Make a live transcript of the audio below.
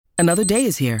Another day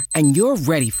is here, and you're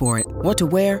ready for it. What to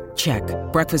wear? Check.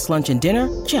 Breakfast, lunch, and dinner?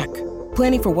 Check.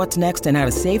 Planning for what's next and how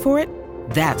to save for it?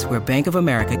 That's where Bank of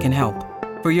America can help.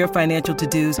 For your financial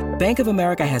to-dos, Bank of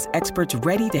America has experts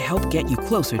ready to help get you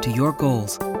closer to your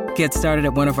goals. Get started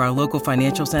at one of our local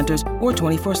financial centers or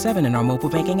 24/7 in our mobile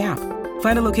banking app.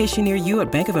 Find a location near you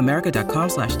at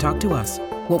bankofamerica.com/talktous.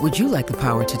 What would you like the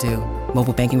power to do?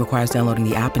 Mobile banking requires downloading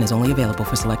the app and is only available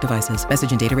for select devices. Message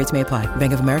and data rates may apply.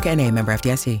 Bank of America N.A., member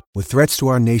FDIC. With threats to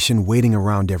our nation waiting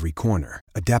around every corner,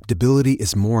 adaptability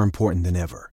is more important than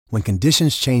ever. When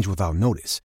conditions change without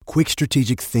notice, quick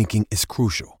strategic thinking is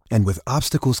crucial. And with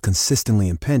obstacles consistently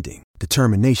impending,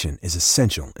 determination is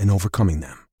essential in overcoming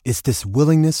them. It's this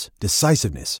willingness,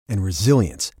 decisiveness, and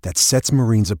resilience that sets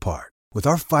Marines apart. With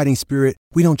our fighting spirit,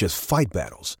 we don't just fight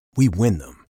battles, we win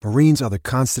them. Marines are the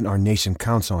constant our nation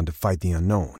counts on to fight the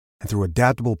unknown. And through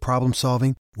adaptable problem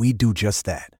solving, we do just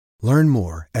that. Learn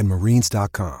more at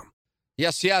marines.com.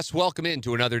 Yes. Welcome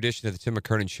into another edition of the Tim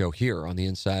McKernan Show here on the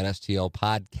Inside STL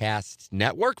Podcast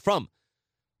Network from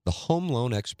the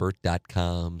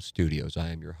HomeLoanExpert.com studios. I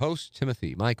am your host,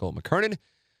 Timothy Michael McKernan,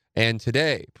 and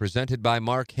today, presented by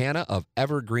Mark Hanna of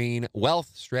Evergreen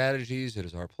Wealth Strategies, it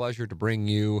is our pleasure to bring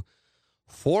you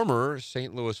former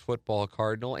St. Louis football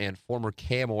Cardinal and former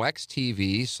KMOX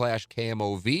TV /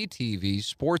 KMOV TV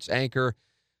sports anchor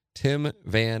Tim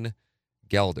Van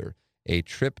Gelder. A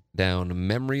trip down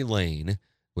memory lane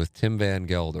with Tim Van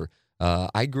Gelder.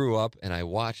 I grew up and I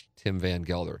watched Tim Van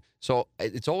Gelder. So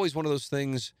it's always one of those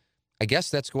things, I guess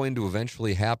that's going to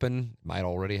eventually happen, might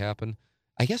already happen.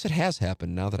 I guess it has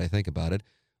happened now that I think about it,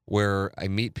 where I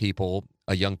meet people,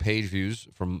 a young page views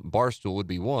from Barstool would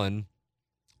be one,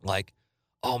 like,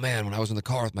 oh man, when I was in the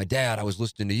car with my dad, I was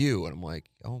listening to you. And I'm like,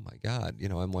 oh my God,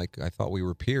 I'm like, I thought we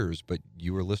were peers, but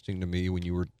you were listening to me when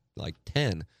you were like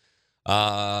 10.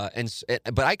 But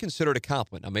I consider it a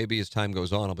compliment. Now, maybe as time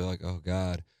goes on, I'll be like, oh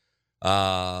God.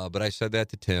 But I said that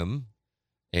to Tim,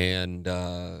 and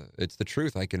it's the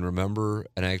truth. I can remember,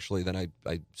 and actually then I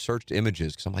searched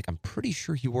images because I'm like, I'm pretty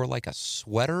sure he wore like a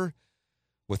sweater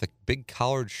with a big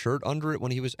collared shirt under it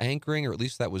when he was anchoring, or at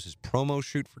least that was his promo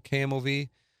shoot for KMOV.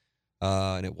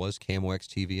 And it was KMOX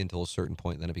TV until a certain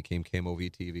point, then it became KMOV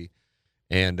TV.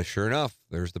 And sure enough,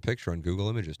 there's the picture on Google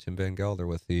Images, Tim Van Gelder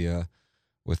with the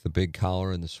big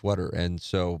collar and the sweater. And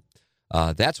so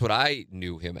that's what I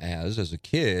knew him as a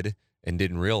kid and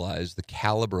didn't realize the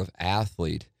caliber of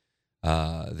athlete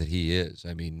that he is.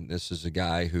 I mean, this is a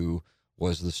guy who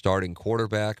was the starting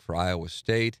quarterback for Iowa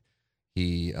State.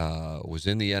 He was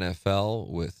in the NFL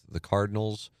with the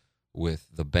Cardinals, with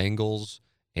the Bengals,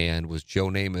 and was Joe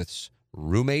Namath's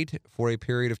roommate for a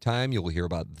period of time. You'll hear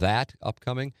about that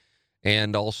upcoming.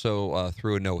 And also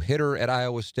threw a no-hitter at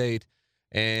Iowa State.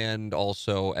 And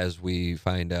also, as we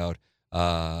find out,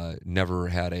 never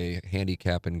had a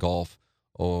handicap in golf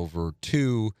over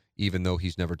 2, even though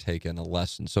he's never taken a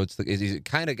lesson. So he's the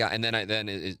kind of guy. And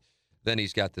then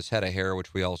he's got this head of hair,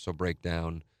 which we also break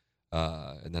down.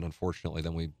 And then, unfortunately,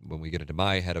 when we get into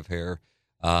my head of hair,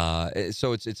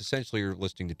 so it's essentially you're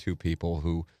listening to two people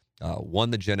who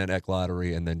won the genetic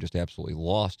lottery and then just absolutely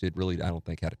lost it. Really, I don't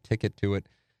think had a ticket to it.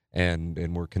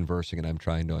 And we're conversing, and I'm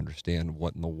trying to understand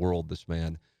what in the world this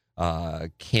man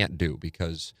can't do,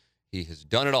 because he has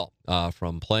done it all,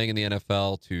 from playing in the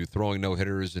NFL to throwing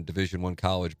no-hitters in Division I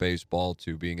college baseball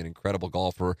to being an incredible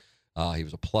golfer. He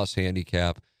was a plus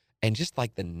handicap, and just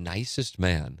like the nicest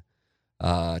man,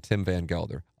 Tim Van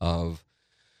Gelder of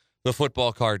the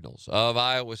football Cardinals, of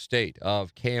Iowa State,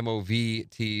 of KMOV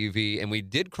TV. And we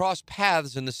did cross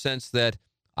paths in the sense that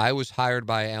I was hired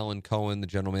by Alan Cohen, the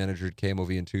general manager at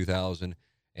KMOV in 2000,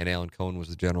 and Alan Cohen was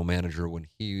the general manager when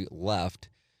he left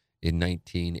in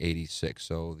 1986.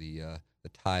 So the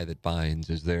tie that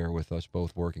binds is there with us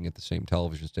both working at the same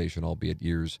television station, albeit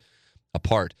years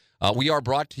apart. We are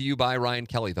brought to you by Ryan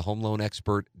Kelly, the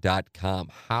HomeLoanExpert.com.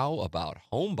 How about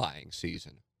home buying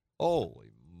season?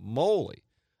 Holy moly.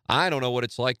 I don't know what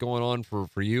it's like going on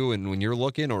for you and when you're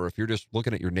looking, or if you're just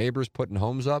looking at your neighbors putting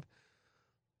homes up.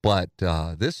 But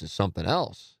this is something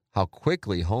else. How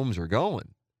quickly homes are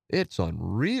going. It's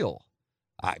unreal.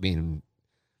 I mean,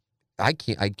 I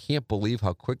can't believe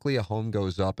how quickly a home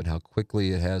goes up and how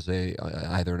quickly it has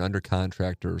either an under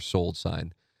contract or sold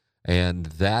sign. And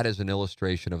that is an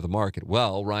illustration of the market.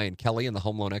 Well, Ryan Kelly and the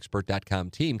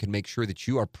HomeLoanExpert.com team can make sure that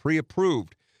you are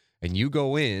pre-approved and you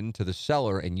go in to the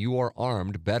seller and you are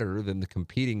armed better than the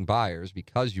competing buyers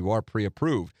because you are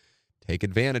pre-approved. Take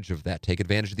advantage of that. Take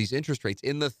advantage of these interest rates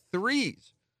in the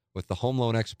 3s with the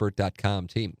HomeLoanExpert.com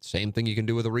team. Same thing you can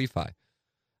do with a refi.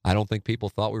 I don't think people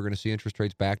thought we were going to see interest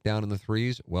rates back down in the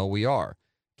 3s. Well, we are.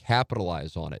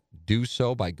 capitalize on it. Do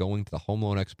so by going to the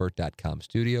homeloanexpert.com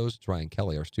studios. It's Ryan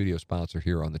Kelly, our studio sponsor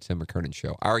here on the Tim McKernan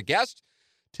Show. Our guest,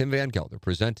 Tim Van Gelder,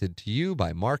 presented to you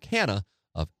by Mark Hanna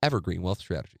of Evergreen Wealth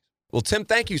Strategies. Well, Tim,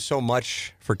 thank you so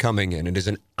much for coming in. It is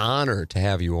an honor to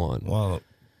have you on. Well,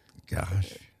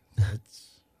 gosh,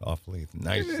 that's awfully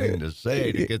nice thing to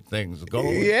say to get things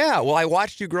going. Yeah, well, I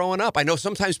watched you growing up. I know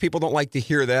sometimes people don't like to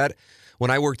hear that. When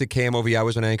I worked at KMOV, I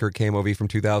was an anchor at KMOV from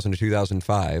 2000 to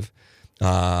 2005.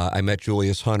 I met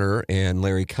Julius Hunter and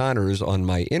Larry Connors on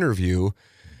my interview,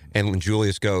 and when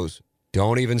Julius goes,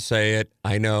 "Don't even say it.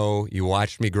 I know you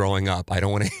watched me growing up. I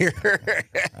don't want to hear it."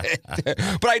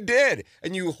 But I did.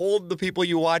 And you hold the people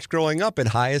you watched growing up in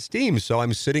high esteem. So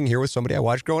I'm sitting here with somebody I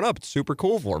watched growing up. It's super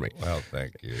cool for me. Well,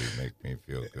 thank you. You make me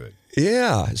feel good.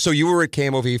 Yeah. So you were at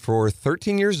KMOV for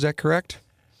 13 years. Is that correct?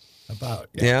 About.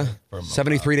 Yeah. From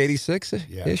 73 to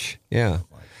 86-ish? Yeah.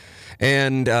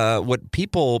 And what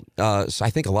people, I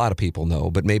think a lot of people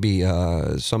know, but maybe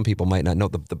some people might not know,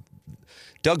 the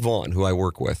Doug Vaughn, who I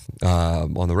work with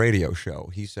on the radio show,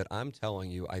 he said, "I'm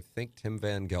telling you, I think Tim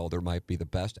Van Gelder might be the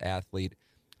best athlete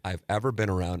I've ever been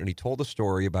around." And he told a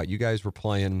story about you guys were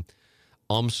playing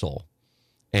UMSL,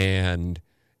 and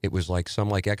it was like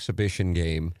some exhibition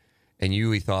game, and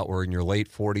he thought were in your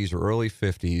late 40s or early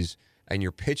 50s, and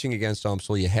you're pitching against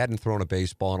UMSL. You hadn't thrown a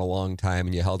baseball in a long time,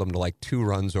 and you held them to 2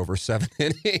 runs over 7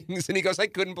 innings. And he goes, "I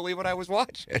couldn't believe what I was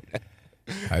watching."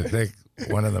 I think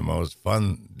one of the most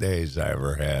fun days I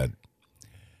ever had,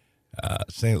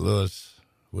 St. Louis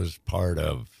was part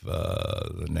of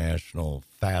the National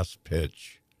Fast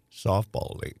Pitch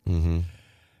Softball League. Mm-hmm.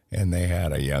 And they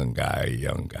had a young guy,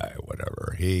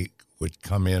 whatever. He would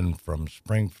come in from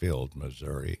Springfield,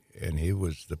 Missouri, and he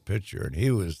was the pitcher, and he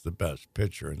was the best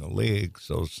pitcher in the league.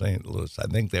 So St. Louis, I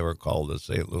think they were called the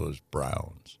St. Louis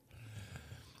Browns.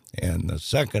 And the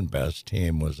second best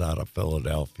team was out of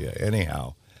Philadelphia.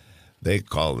 Anyhow,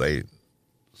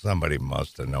 somebody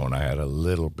must have known I had a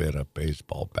little bit of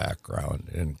baseball background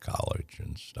in college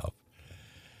and stuff.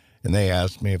 And they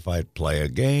asked me if I'd play a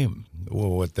game.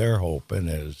 Well, what they're hoping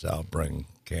is I'll bring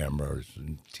cameras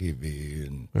and TV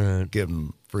and give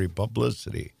them free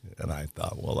publicity. And I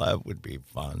thought, well, that would be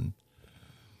fun.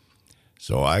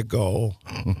 So I go,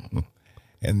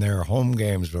 and their home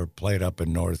games were played up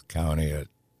in North County at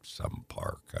some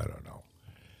park, I don't know.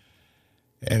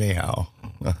 Anyhow,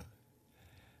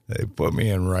 they put me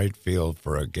in right field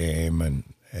for a game,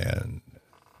 and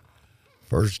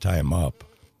first time up,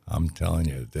 I'm telling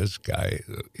you, this guy,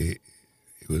 he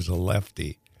was a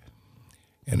lefty,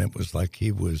 and it was like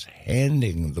he was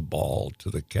handing the ball to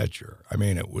the catcher. I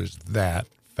mean, it was that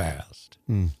fast.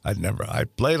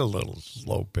 I'd played a little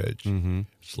slow pitch,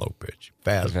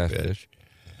 fast pitch,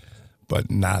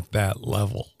 but not that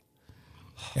level.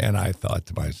 And I thought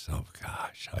to myself,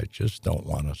 gosh, I just don't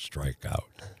want to strike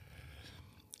out.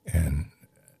 And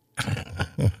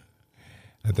I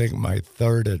think my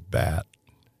third at bat,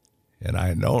 and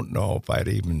I don't know if I'd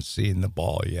even seen the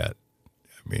ball yet.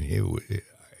 I mean, it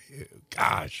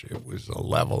was a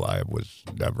level I was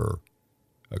never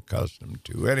accustomed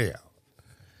to. Anyhow,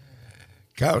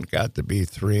 count got to be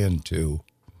 3-2.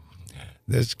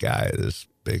 This guy, this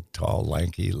big, tall,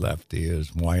 lanky lefty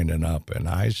is winding up, and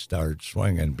I start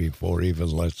swinging before he even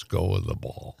lets go of the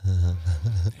ball.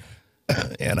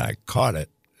 And I caught it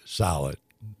solid,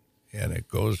 and it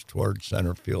goes toward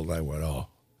center field. I went, oh,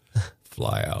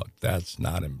 fly out. That's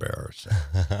not embarrassing.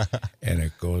 And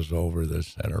it goes over the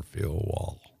center field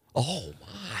wall. Oh,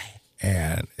 my.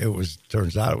 And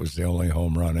turns out it was the only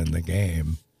home run in the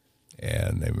game.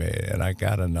 And I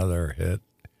got another hit.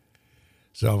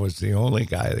 So I was the only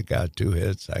guy that got 2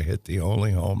 hits. I hit the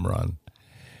only home run.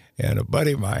 And a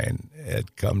buddy of mine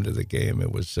had come to the game.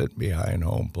 It was sitting behind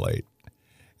home plate.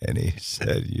 And he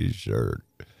said, "You sure?"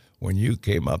 When you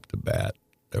came up to bat,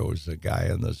 there was a guy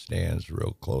in the stands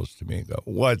real close to me and go,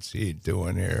 "What's he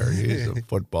doing here? He's a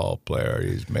football player.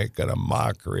 He's making a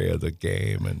mockery of the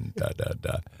game," and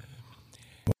da-da-da.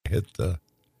 When I hit the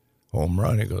home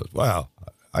run, he goes, "Well,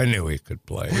 I knew he could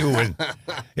play.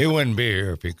 He wouldn't be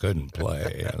here if he couldn't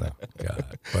play."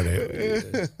 God.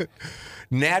 But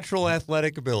natural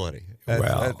athletic ability.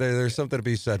 There's something to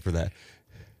be said for that.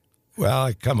 Well,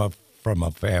 I come up from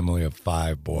a family of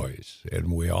 5 boys,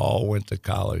 and we all went to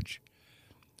college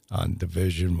on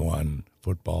Division I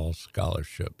football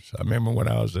scholarships. I remember when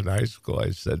I was in high school, I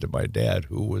said to my dad,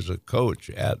 who was a coach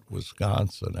at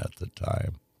Wisconsin at the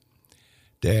time,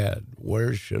 "Dad,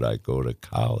 where should I go to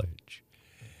college?"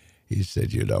 He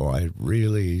said, "I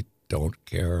really don't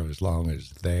care as long as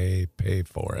they pay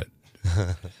for it."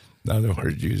 In other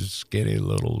words, you skinny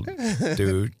little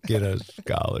dude, get a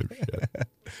scholarship.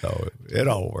 So it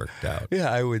all worked out.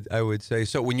 Yeah, I would say.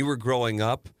 So when you were growing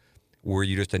up, were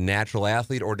you just a natural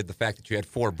athlete, or did the fact that you had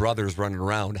 4 brothers running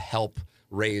around help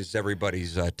raise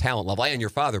everybody's talent level, and your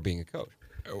father being a coach?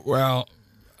 Well,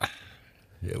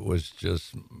 it was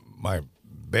just my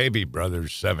baby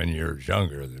brother's 7 years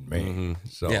younger than me. Mm-hmm.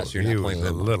 So, you're he not was playing a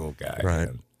with him. little guy. Right.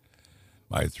 And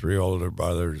my 3 older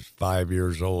brothers, 5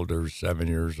 years older, 7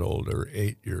 years older,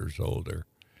 8 years older.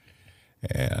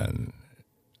 And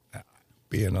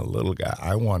being a little guy,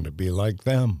 I wanted to be like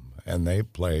them. And they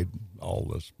played all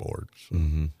the sports.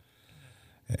 Mm-hmm.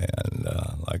 And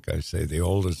like I say, the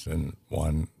oldest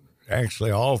one,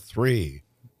 actually all 3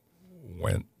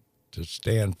 went to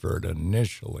Stanford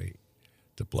initially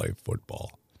to play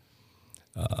football.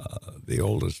 The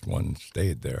oldest one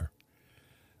stayed there.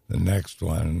 The next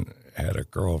one had a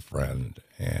girlfriend,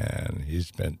 and he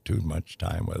spent too much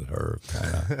time with her,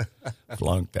 kind of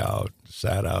flunked out,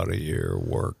 sat out a year,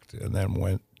 worked, and then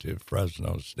went to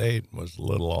Fresno State and was a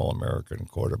little All-American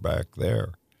quarterback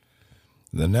there.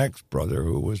 The next brother,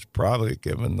 who was probably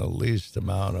given the least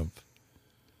amount of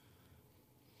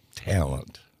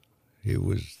talent, he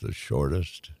was the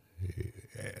shortest, he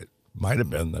might have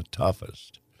been the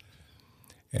toughest.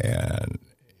 And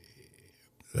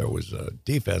there was a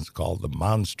defense called the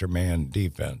Monster Man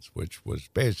defense, which was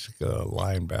basically a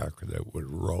linebacker that would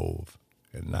rove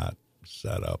and not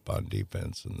set up on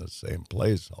defense in the same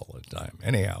place all the time.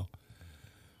 Anyhow,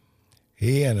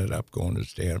 he ended up going to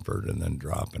Stanford and then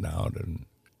dropping out and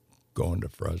going to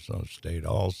Fresno State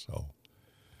also.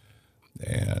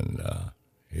 And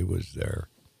he was their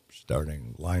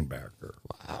starting linebacker.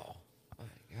 Wow. Oh,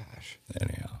 my gosh.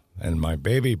 Anyhow, and my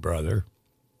baby brother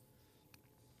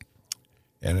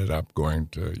ended up going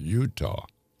to Utah.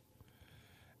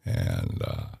 And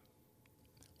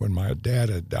when my dad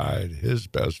had died, his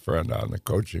best friend on the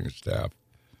coaching staff,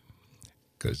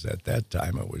 because at that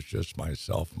time it was just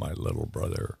myself, my little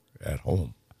brother at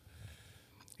home,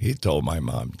 he told my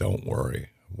mom, don't worry,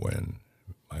 when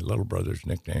my little brother's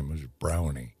nickname was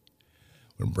Brownie.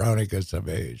 When Brownie gets of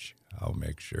age, I'll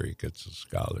make sure he gets a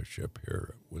scholarship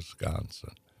here at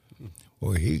Wisconsin.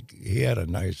 Well, he had a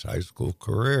nice high school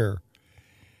career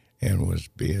and was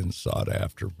being sought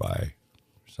after by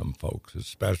some folks,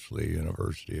 especially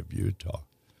University of Utah.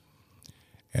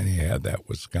 And he had that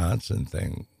Wisconsin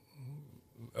thing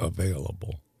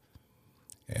available.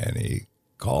 And he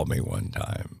called me one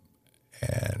time,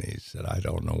 and he said, I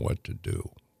don't know what to do.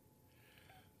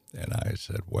 And I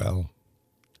said, well,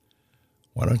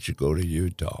 why don't you go to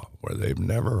Utah, where they've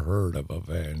never heard of a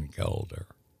Van Gelder?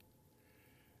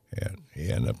 And he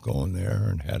ended up going there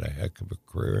and had a heck of a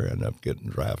career, ended up getting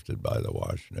drafted by the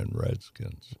Washington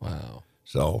Redskins. Wow.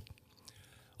 So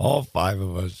all 5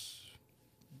 of us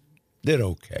did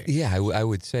okay. Yeah, I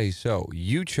would say so.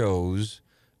 You chose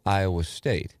Iowa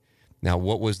State. Now,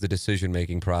 what was the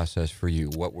decision-making process for you?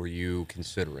 What were you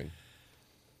considering?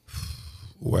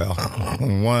 Well,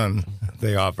 one,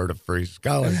 they offered a free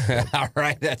scholarship. All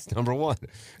right, that's number one.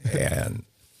 And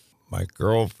my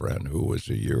girlfriend, who was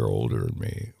a year older than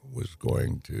me, was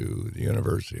going to the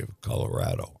University of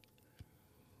Colorado.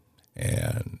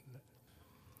 And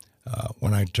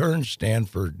when I turned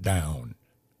Stanford down,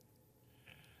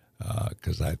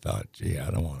 because I thought, gee, I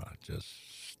don't want to just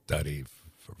study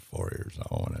for 4 years.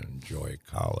 I want to enjoy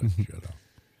college, you know.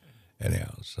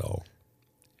 Anyhow, so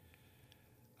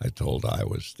I told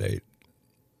Iowa State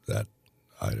that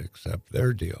I'd accept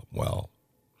their deal. Well,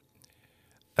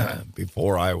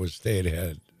 before Iowa State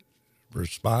had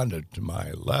responded to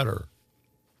my letter,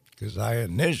 because I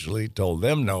initially told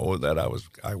them no, that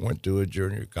I went to a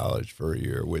junior college for a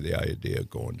year with the idea of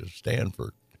going to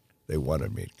Stanford. They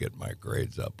wanted me to get my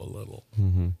grades up a little.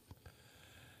 Mm-hmm.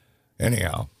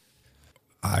 Anyhow,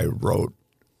 I wrote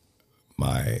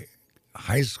my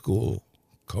high school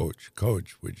coach,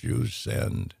 would you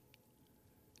send,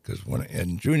 because when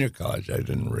in junior college, I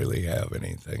didn't really have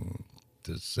anything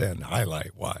to send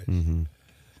highlight-wise. Mm-hmm.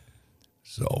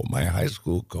 So my high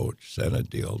school coach sent a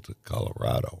deal to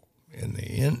Colorado. In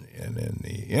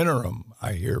the interim,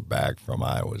 I hear back from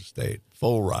Iowa State,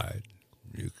 full ride,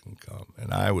 you can come.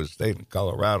 And Iowa State and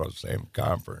Colorado, same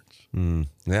conference.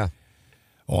 Yeah.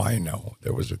 Oh, I know.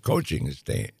 There was a coaching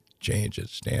change at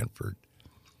Stanford,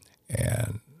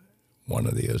 and one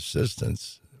of the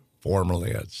assistants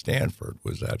formerly at Stanford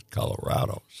was at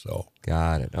Colorado. So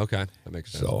Got it. Okay. That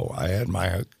makes sense. So I had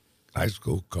my high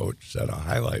school coach send a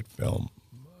highlight film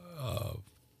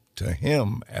to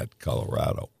him at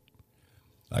Colorado.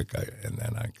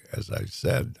 As I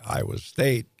said, Iowa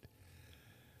State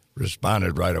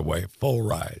responded right away, full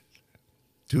ride.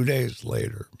 2 days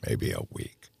later, maybe a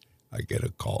week, I get a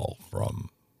call from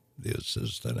the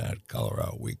assistant at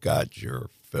Colorado, we got your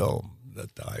film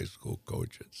that the high school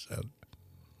coach had sent.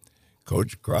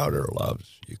 Coach Crowder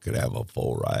loves, you could have a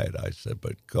full ride. I said,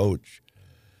 but Coach,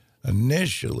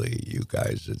 initially you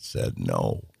guys had said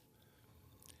no.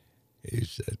 He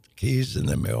said, keys in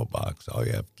the mailbox, all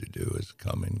you have to do is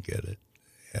come and get it.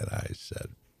 And I said,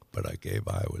 but I gave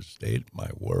Iowa State my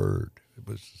word. It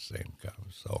was the same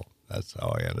kind. So that's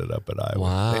how I ended up at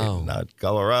Iowa State, not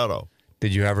Colorado.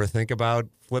 Did you ever think about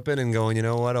flipping and going, you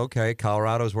know what, okay,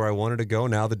 Colorado's where I wanted to go,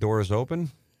 now the door is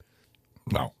open?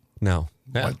 No.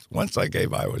 Yeah. Once I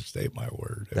gave Iowa State my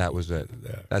word. That was it.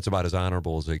 Yeah. That's about as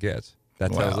honorable as it gets.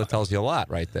 That tells you a lot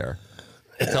right there.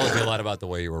 It tells you a lot about the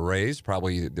way you were raised,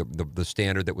 probably the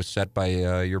standard that was set by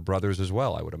your brothers as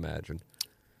well, I would imagine.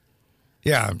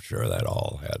 Yeah, I'm sure that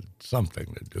all had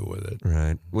something to do with it.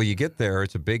 Right. Well, you get there,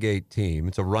 it's a Big 8 team,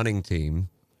 it's a running team.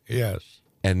 Yes.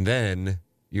 And then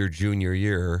your junior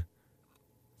year,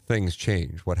 things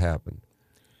change. What happened?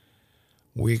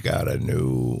 We got a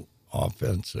new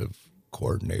offensive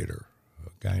coordinator, a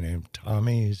guy named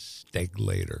Tommy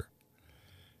Steglater.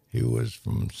 He was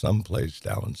from someplace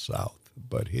down south,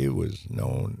 but he was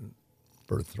known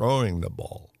for throwing the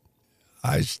ball.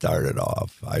 I'd started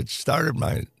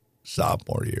my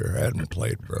sophomore year, hadn't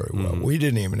played very well. We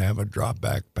didn't even have a drop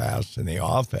back pass in the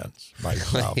offense my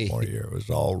sophomore year. It was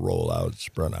all roll out,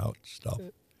 sprint out stuff.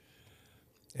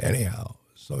 Anyhow,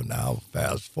 so now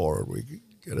fast forward, we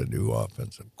get a new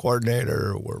offensive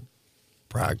coordinator. We're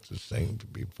practicing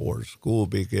before school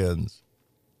begins.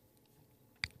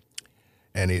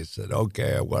 And he said,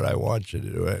 okay, what I want you to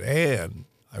do. And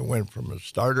I went from a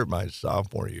starter my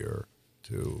sophomore year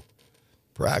to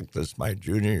practice my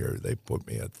junior year. They put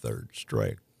me at third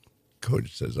string.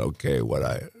 Coach says, okay,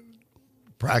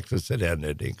 practice had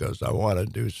ended. He goes, I want to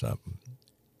do something.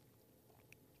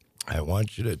 I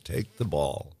want you to take the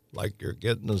ball like you're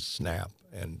getting a snap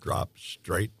and drop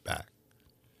straight back.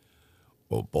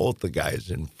 Well, both the guys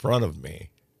in front of me,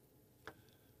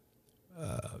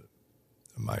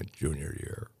 my junior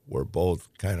year, were both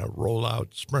kind of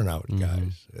roll-out, sprint-out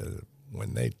guys.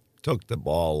 When they took the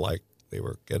ball like they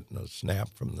were getting a snap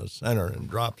from the center and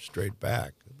dropped straight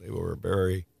back, they were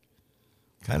very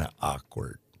kind of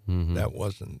awkward. That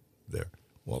wasn't there.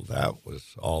 Well, that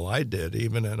was all I did,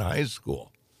 even in high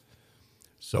school.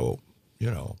 So,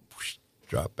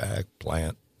 drop back,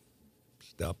 plant,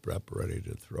 step up, ready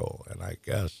to throw. And I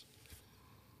guess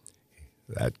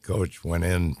that coach went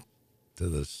in to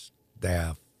the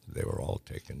staff. They were all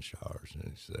taking showers. And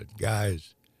he said,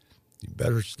 guys, you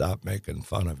better stop making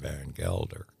fun of Van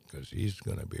Galder because he's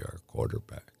going to be our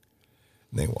quarterback.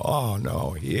 And they went, oh,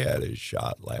 no, he had his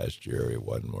shot last year. He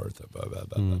wasn't worth it, blah, blah,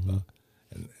 blah, blah, blah.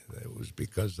 And it was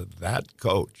because of that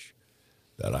coach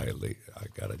that I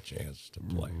got a chance to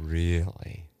play.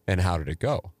 Really? And how did it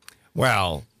go?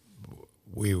 Well,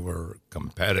 we were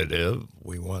competitive.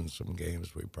 We won some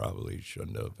games we probably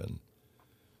shouldn't have. And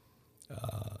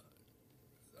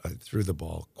I threw the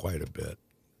ball quite a bit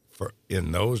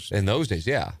in those days,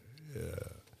 yeah.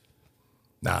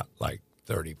 Not like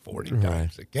 30, 40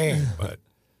 times a game, but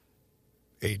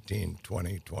 18,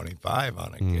 20, 25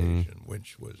 on occasion,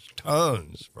 which was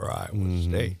tons for Iowa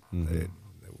State. It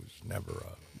was never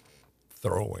a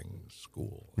throwing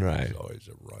school. Right. It was always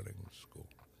a running school.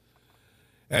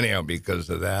 Anyhow, because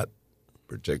of that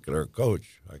particular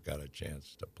coach, I got a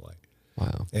chance to play.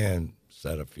 Wow. And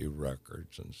set a few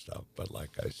records and stuff. But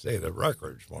like I say, the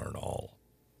records weren't all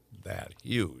that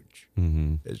huge.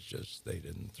 It's just they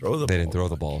didn't throw the ball. They didn't throw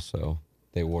the ball, so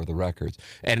they wore the records.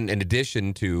 And in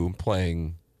addition to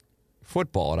playing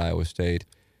football at Iowa State,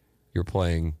 you're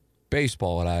playing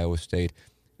baseball at Iowa State.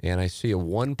 And I see a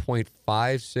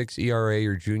 1.56 ERA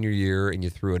your junior year, and you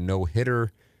threw a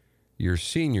no-hitter your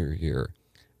senior year.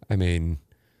 I mean,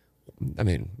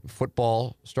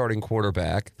 football, starting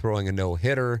quarterback, throwing a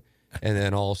no-hitter, and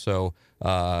then also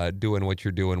doing what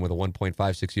you're doing with a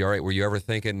 1.56 ERA. Were you ever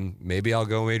thinking, maybe I'll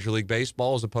go Major League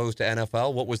Baseball as opposed to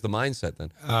NFL? What was the mindset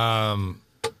then?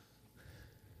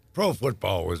 Pro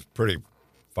football was pretty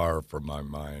far from my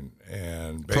mind.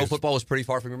 And Pro football was pretty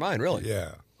far from your mind, really?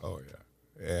 Yeah. Oh, yeah.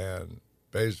 And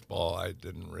baseball, I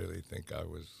didn't really think I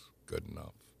was good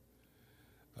enough.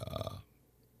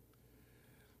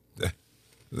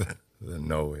 The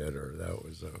no-hitter, that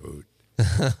was a hoot.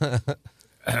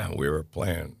 We were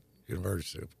playing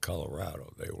University of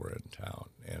Colorado. They were in town.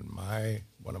 And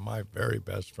one of my very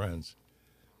best friends,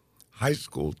 high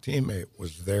school teammate,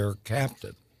 was their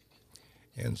captain.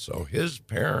 And so his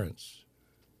parents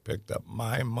picked up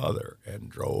my mother and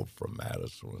drove from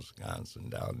Madison, Wisconsin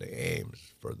down to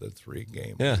Ames for the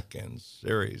 3-game weekend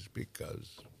series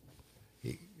because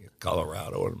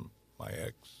Colorado and my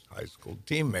ex-high school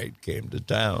teammate, came to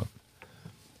town.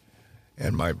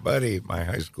 And my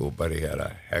high school buddy, had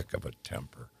a heck of a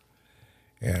temper.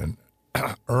 And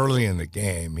early in the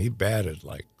game, he batted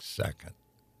like second.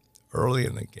 Early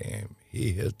in the game,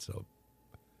 he hits a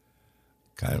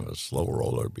kind of a slow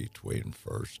roller between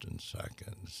first and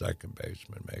second. The second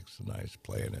baseman makes a nice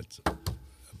play, and it's a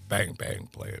bang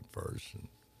play at first. And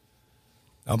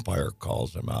umpire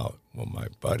calls him out. Well, my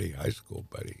high school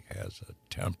buddy, has a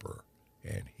temper,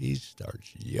 and he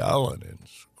starts yelling and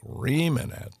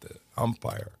screaming at the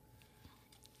umpire.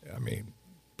 I mean,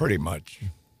 pretty much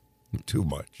too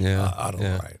much out of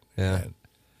line. Yeah. And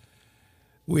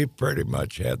we pretty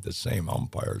much had the same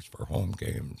umpires for home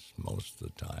games most of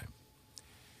the time.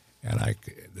 And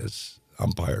this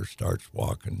umpire starts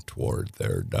walking toward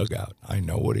their dugout. I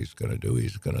know what he's going to do.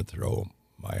 He's going to throw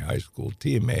my high school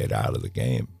teammate out of the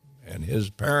game. And his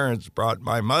parents brought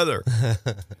my mother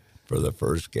for the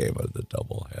first game of the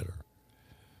doubleheader.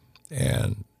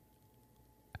 And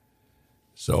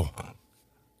so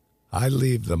I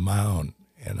leave the mound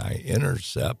and I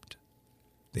intercept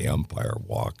the umpire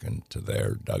walking to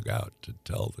their dugout to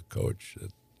tell the coach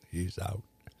that he's out.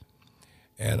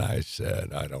 And I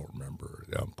said, I don't remember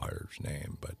the umpire's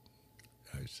name, but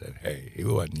I said, hey, he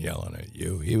wasn't yelling at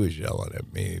you. He was yelling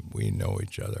at me. We know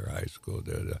each other, high school.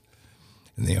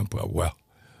 And the umpire, well,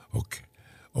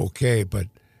 okay, but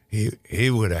he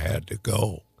would have had to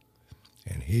go.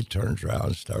 And he turns around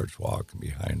and starts walking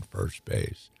behind first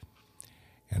base.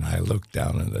 And I look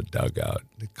down in the dugout,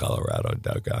 the Colorado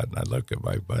dugout, and I look at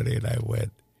my buddy and I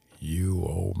went, you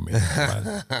owe me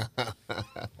money.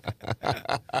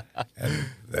 And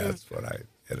that's when I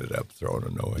ended up throwing a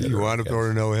no-hitter. You wound up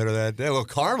throwing a no-hitter that day. Well,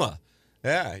 karma.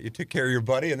 Yeah, you took care of your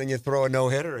buddy, and then you throw a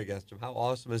no-hitter against him. How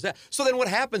awesome is that? So then what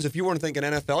happens if you weren't thinking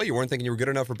NFL, you weren't thinking you were good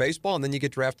enough for baseball, and then you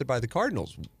get drafted by the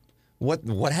Cardinals?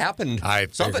 What happened? Did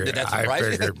that surprise you?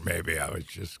 I figured maybe I was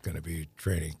just going to be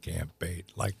training camp bait.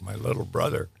 Like my little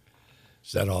brother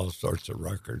set all sorts of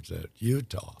records at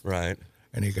Utah. Right.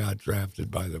 And he got drafted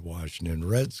by the Washington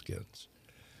Redskins.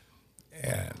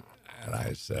 And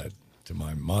I said to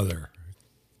my mother,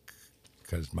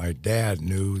 because my dad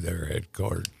knew their head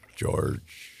coach,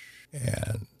 George,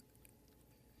 and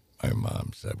my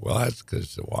mom said, well, that's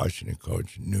because the Washington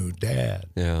coach knew Dad.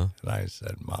 Yeah. And I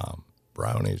said, Mom,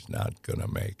 Brownie's not going to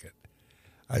make it.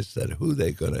 I said, who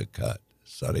they going to cut?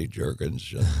 Sonny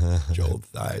Jurgensen, Joe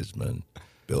Theismann,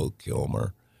 Bill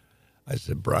Kilmer. I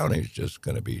said, Brownie's just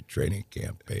going to be training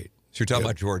camp bait. So you're talking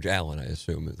about George Allen, I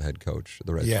assume, the head coach of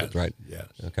the Redskins, right? Yes.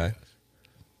 Okay.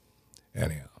 Yes.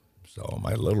 Anyhow, so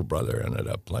my little brother ended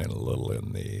up playing a little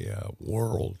in the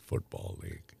World Football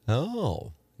League.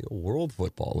 Oh, the World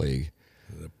Football League.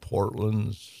 The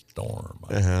Portland Storm.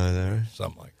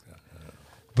 Something like that.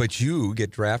 But you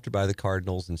get drafted by the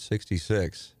Cardinals in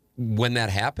 '66. When that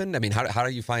happened, I mean, how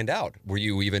do you find out? Were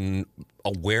you even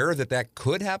aware that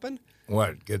could happen?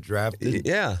 What, get drafted?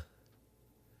 Yeah.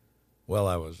 Well,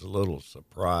 I was a little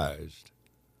surprised,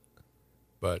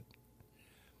 but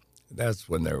that's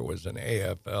when there was an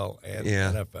AFL and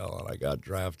NFL, and I got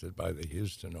drafted by the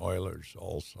Houston Oilers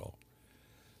also.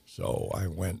 So I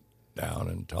went down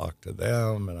and talked to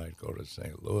them, and I'd go to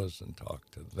St. Louis and talk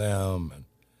to them, and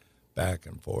back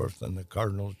and forth, and the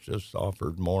Cardinals just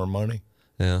offered more money.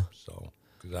 Yeah. So,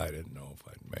 because I didn't know if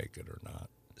I'd make it or not.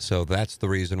 So that's the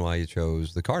reason why you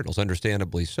chose the Cardinals,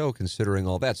 understandably so, considering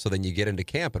all that. So then you get into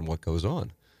camp and what goes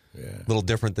on. Yeah. A little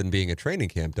different than being a training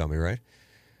camp dummy, right?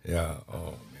 Yeah.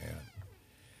 Oh,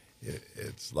 man.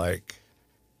 It's like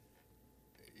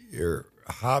you're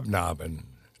hobnobbing,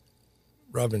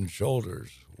 rubbing shoulders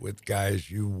with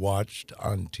guys you watched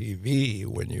on TV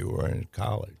when you were in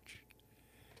college.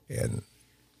 And,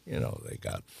 you know, they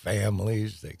got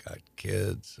families, they got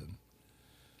kids, and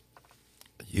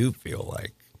you feel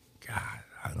like, God,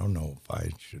 I don't know if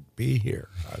I should be here.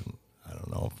 I don't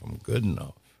know if I'm good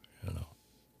enough, you know.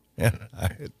 And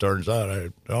it turns out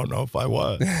I don't know if I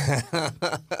was.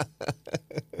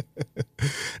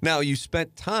 Now, you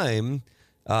spent time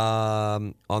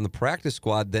on the practice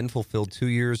squad, then fulfilled 2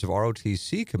 years of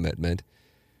ROTC commitment.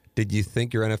 Did you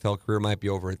think your NFL career might be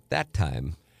over at that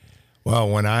time? Well,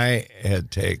 when I had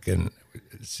taken,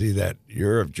 that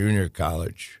year of junior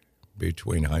college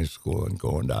between high school and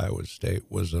going to Iowa State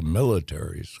was a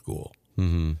military school.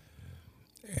 Mm-hmm.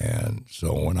 And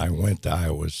so when I went to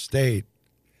Iowa State,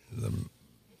 the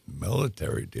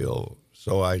military deal,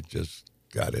 so I just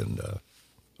got into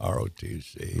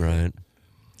ROTC. Right.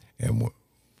 And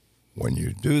when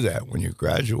you do that, when you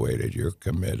graduated, you're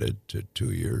committed to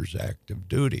 2 years active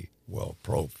duty. Well,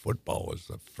 pro football was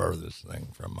the furthest thing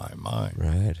from my mind.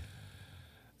 Right.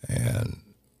 And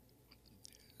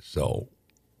So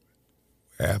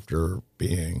after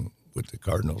being with the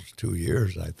Cardinals 2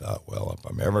 years, I thought, well, if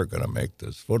I'm ever going to make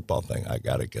this football thing, I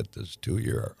got to get this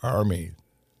 2-year Army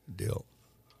deal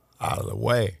out of the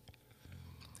way.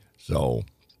 So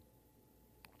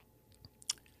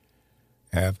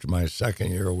after my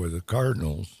second year with the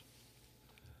Cardinals,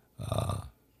 I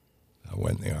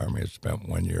went in the Army. I spent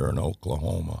 1 year in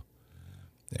Oklahoma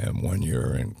and 1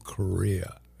 year in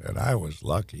Korea. And I was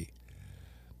lucky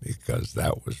because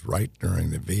that was right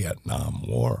during the Vietnam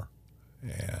War.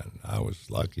 And I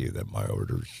was lucky that my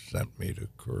orders sent me to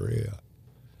Korea,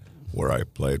 where I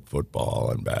played football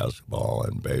and basketball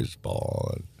and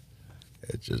baseball. And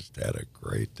it just had a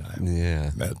great time.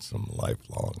 Yeah. Met some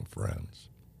lifelong friends.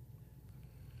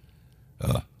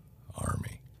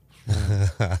 Army.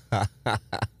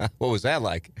 What was that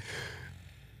like?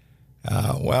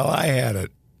 Well, I had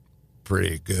it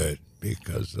pretty good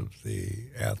because of the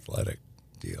athletic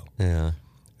deal. Yeah.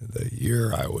 The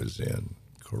year I was in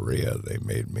Korea, they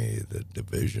made me the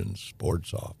division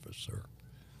sports officer.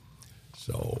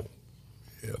 So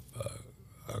if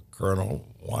a colonel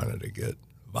wanted to get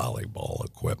volleyball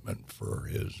equipment for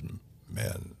his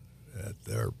men at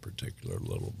their particular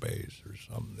little base or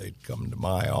something, they'd come to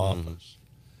my office.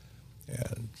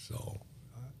 And so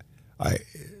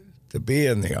to be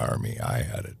in the Army, I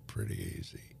had it pretty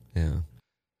easy. Yeah.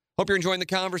 Hope you're enjoying the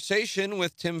conversation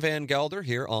with Tim Van Gelder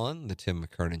here on The Tim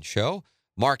McKernan Show.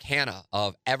 Mark Hanna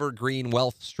of Evergreen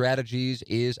Wealth Strategies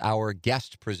is our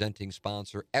guest presenting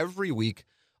sponsor every week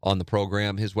on the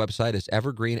program. His website is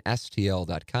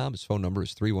evergreenstl.com. His phone number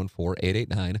is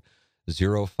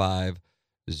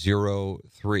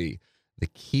 314-889-0503. The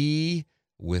key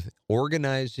with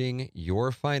organizing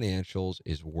your financials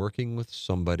is working with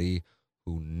somebody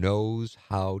who knows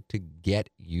how to get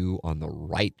you on the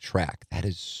right track. That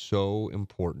is so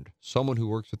important. Someone who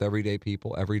works with everyday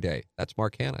people every day. That's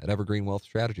Mark Hanna at Evergreen Wealth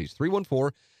Strategies.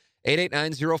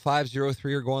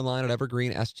 314-889-0503 or go online at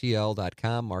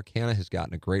evergreenstl.com. Mark Hanna has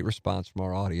gotten a great response from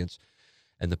our audience.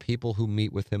 And the people who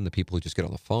meet with him, the people who just get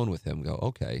on the phone with him go,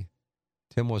 okay,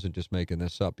 Tim wasn't just making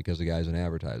this up because the guy's an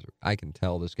advertiser. I can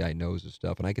tell this guy knows his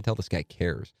stuff, and I can tell this guy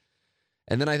cares.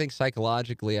 And then I think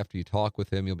psychologically, after you talk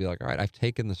with him, you'll be like, all right, I've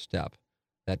taken the step.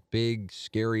 That big,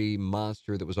 scary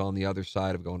monster that was on the other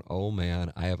side of going, oh,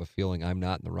 man, I have a feeling I'm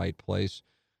not in the right place.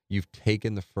 You've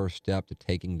taken the first step to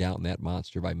taking down that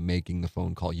monster by making the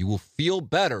phone call. You will feel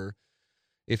better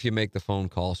if you make the phone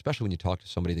call, especially when you talk to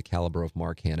somebody the caliber of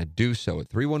Mark Hanna. Do so at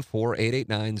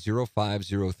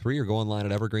 314-889-0503 or go online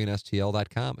at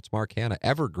evergreenstl.com. It's Mark Hanna,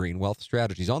 Evergreen Wealth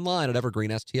Strategies, online at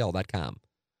evergreenstl.com.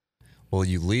 Well,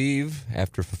 you leave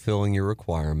after fulfilling your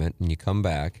requirement, and you come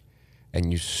back, and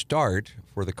you start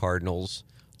for the Cardinals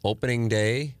opening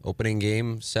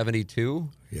game 72.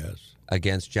 Yes.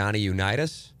 Against Johnny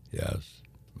Unitas. Yes,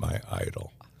 my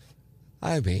idol.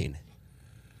 I mean.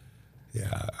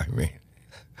 Yeah,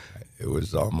 it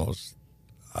was almost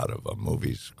out of a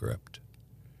movie script.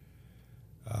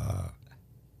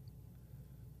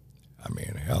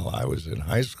 Hell, I was in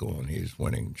high school, and he's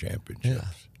winning championships. Yeah.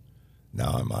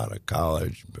 Now I'm out of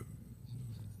college,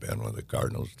 been with the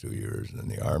Cardinals 2 years, and then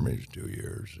the Army's 2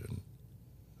 years, and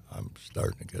I'm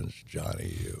starting against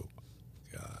Johnny U.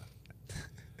 God.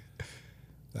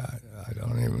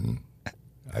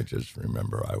 I just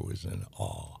remember I was in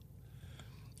awe.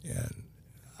 And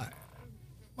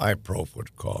my pro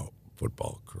football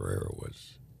career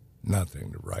was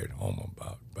nothing to write home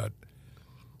about, but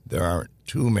there aren't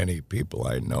too many people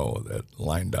I know that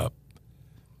lined up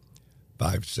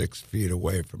 5-6 feet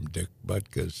away from Dick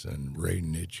Butkus and Ray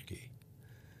Nitschke.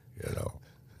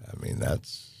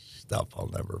 That's stuff I'll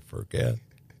never forget.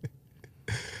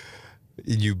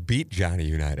 You beat Johnny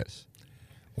Unitas.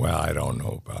 Well, I don't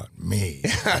know about me.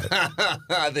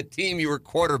 The team you were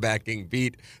quarterbacking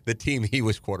beat the team he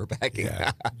was quarterbacking.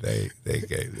 Yeah, they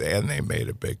made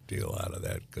a big deal out of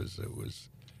that because it was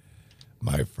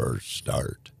my first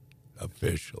start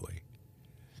officially,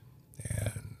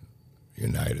 and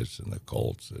Unitas and the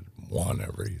Colts had won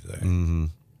everything. Mm-hmm.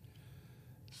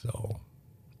 So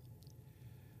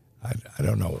I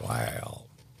don't know why all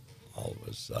of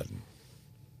a sudden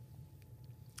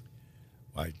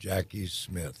why Jackie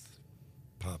Smith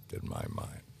popped in my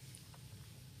mind.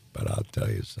 But I'll tell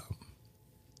you something.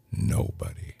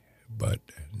 Nobody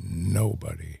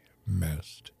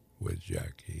messed with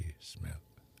Jackie Smith.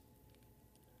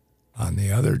 On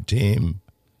the other team,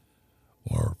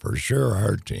 or for sure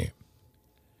our team,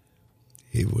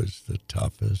 he was the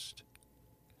toughest,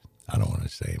 I don't want to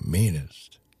say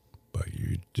meanest, but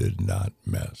you did not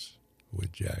mess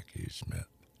with Jackie Smith.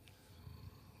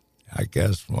 I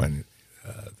guess when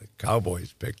the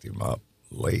Cowboys picked him up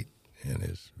late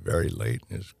very late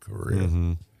in his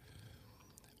career.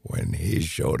 When he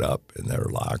showed up in their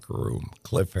locker room,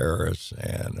 Cliff Harris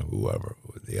and whoever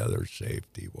the other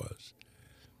safety was,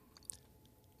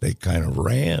 they kind of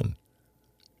ran.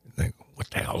 They,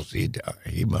 what the hell's he doing?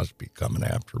 He must be coming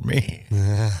after me.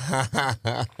 And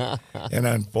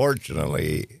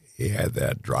unfortunately, he had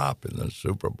that drop in the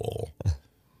Super Bowl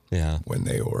when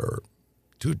they were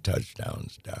 2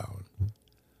 touchdowns down.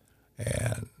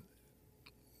 And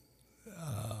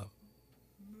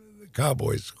the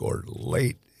Cowboys scored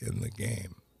late in the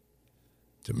game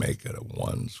to make it a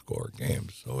 1-score game,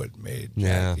 so it made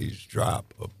Jackie's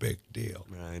drop a big deal.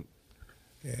 Right.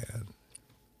 And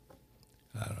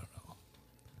I don't know,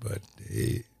 but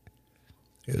he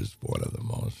is one of the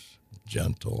most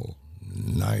gentle,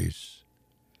 nice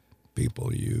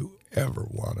people you ever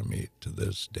want to meet to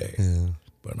this day. Yeah.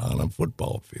 But on a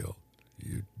football field,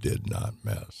 you did not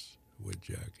mess with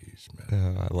Jackie Smith.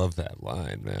 I love that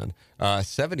line, man.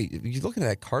 70, you're looking at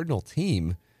that Cardinal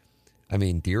team. I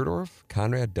mean, Deerdorf,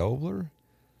 Conrad Dobler.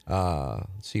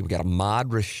 Let's see, we got Ahmad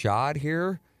Rashad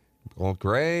here, Walt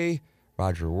Gray,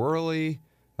 Roger Worley,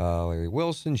 Larry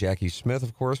Wilson, Jackie Smith,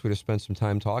 of course, we just spent some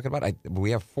time talking about.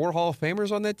 We have 4 Hall of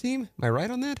Famers on that team. Am I right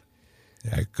on that?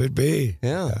 Yeah, it could be.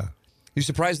 Yeah. You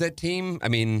surprised that team, I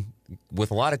mean,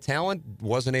 with a lot of talent,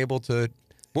 wasn't able to.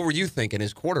 What were you thinking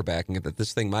as quarterbacking, that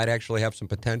this thing might actually have some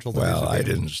potential? Well, I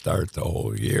didn't start the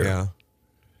whole year. Yeah.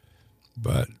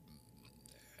 But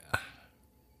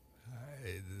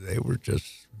they were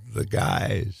just the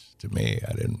guys to me.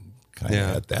 I didn't kind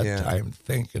of at that time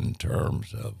think in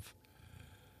terms of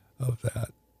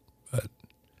that. But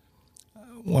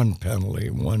 1 penalty,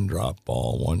 1 drop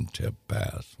ball, 1 tip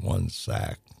pass, 1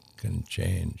 sack can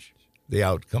change the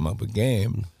outcome of a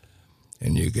game.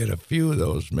 And you get a few of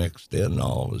those mixed in,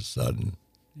 all of a sudden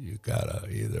you got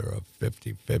either a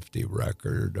 50-50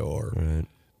 record or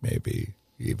maybe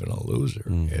even a loser.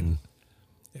 And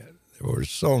there were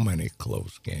so many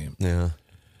close games. Yeah.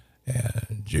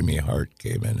 And Jimmy Hart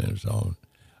came in his own.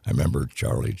 I remember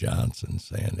Charlie Johnson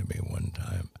saying to me one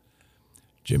time,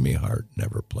 Jimmy Hart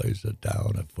never plays a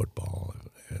down at football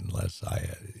unless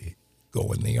I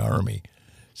go in the Army.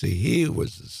 See, he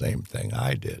was the same thing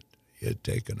I did. He had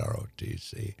taken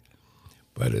ROTC.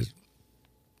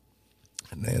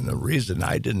 And then the reason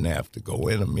I didn't have to go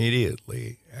in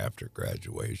immediately after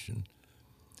graduation,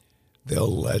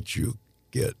 they'll let you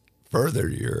further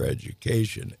your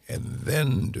education and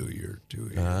then do your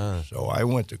 2 years. So I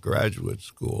went to graduate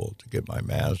school to get my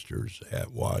master's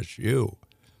at Wash U.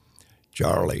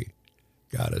 Charlie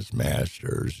got his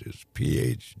master's, his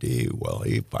PhD. Well,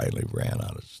 he finally ran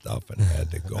out of stuff and had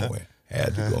to go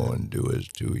and do his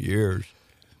 2 years.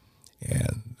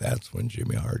 And that's when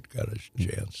Jimmy Hart got his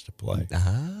chance to play.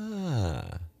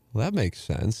 Well, that makes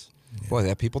sense. Yeah.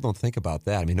 Boy, people don't think about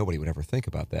that. I mean, nobody would ever think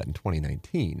about that in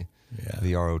 2019,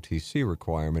 the ROTC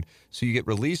requirement. So you get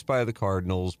released by the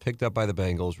Cardinals, picked up by the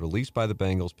Bengals, released by the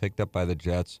Bengals, picked up by the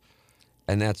Jets,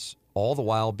 and that's all the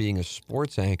while being a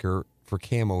sports anchor for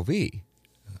KMOV.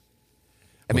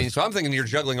 I mean, so I'm thinking you're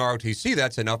juggling ROTC,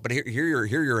 that's enough, but here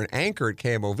you're an anchor at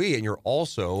KMOV, and you're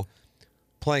also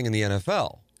playing in the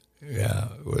NFL. Yeah,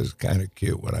 it was kind of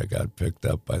cute when I got picked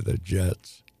up by the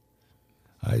Jets.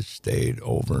 I stayed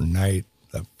overnight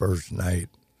the first night.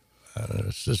 An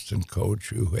assistant coach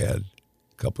who had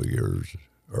a couple years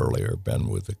earlier been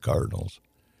with the Cardinals.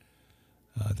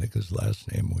 I think his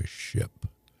last name was Ship,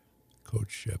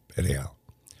 Coach Ship. Anyhow,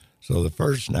 so the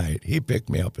first night, he picked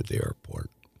me up at the airport.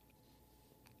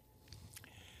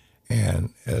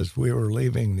 And as we were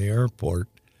leaving the airport,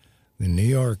 the New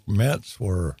York Mets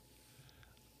were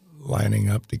lining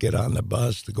up to get on the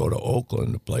bus to go to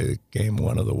Oakland to play Game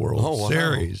 1 of the World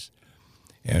Series.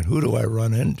 And who do I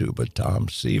run into but Tom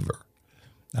Seaver?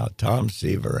 Now, Tom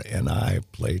Seaver and I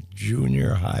played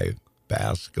junior high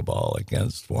basketball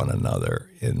against one another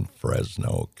in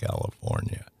Fresno,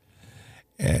 California.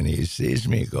 And he sees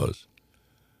me, he goes,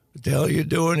 "What the hell are you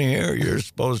doing here? You're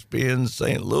supposed to be in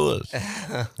St. Louis."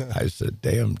 I said,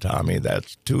 "Damn, Tommy,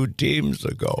 that's 2 teams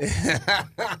ago."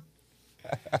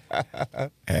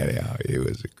 Anyhow, he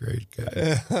was a great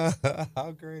guy.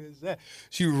 How great is that?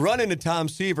 So you run into Tom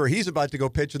Seaver. He's about to go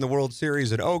pitch in the World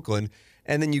Series in Oakland,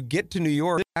 and then you get to New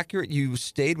York. Accurate, you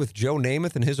stayed with Joe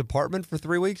Namath in his apartment for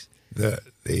 3 weeks? The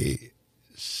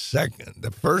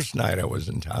first night I was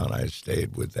in town, I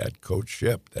stayed with that Coach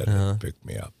Ship that had picked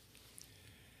me up.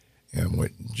 And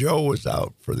when Joe was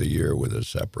out for the year with a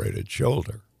separated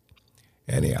shoulder,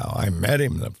 anyhow, I met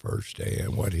him the first day,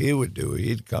 and what he would do,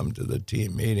 he'd come to the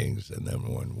team meetings, and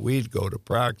then when we'd go to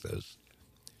practice,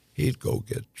 he'd go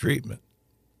get treatment.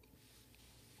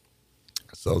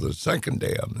 So the second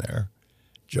day I'm there,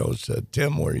 Joe said,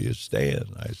 Tim, where are you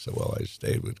staying? I said, well, I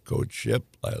stayed with Coach Ship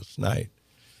last night.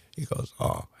 He goes,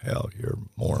 oh, hell, you're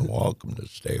more than welcome to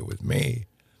stay with me.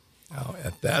 Now,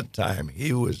 at that time,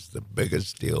 he was the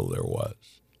biggest deal there was.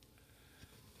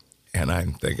 And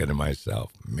I'm thinking to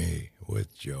myself, me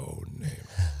with Joe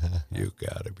Namath. You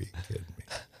got to be kidding me.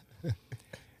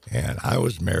 And I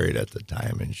was married at the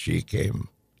time, and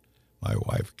my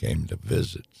wife came to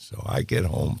visit. So I get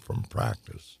home from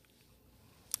practice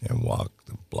and walk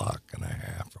the block and a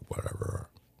half or whatever,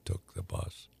 took the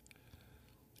bus.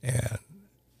 And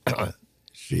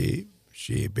she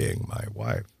being my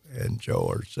wife, and Joe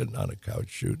are sitting on a couch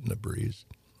shooting the breeze.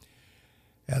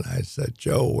 And I said,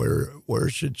 Joe, where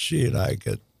should she and I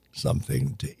get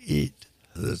something to eat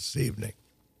this evening?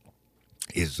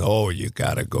 He said, oh, you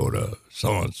got to go to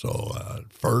so-and-so,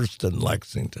 First in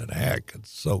Lexington. Heck,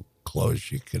 it's so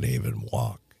close you can even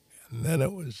walk. And then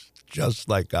it was just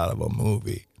like out of a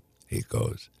movie. He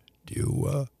goes,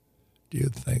 do you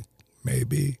think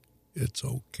maybe it's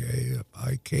okay if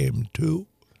I came too?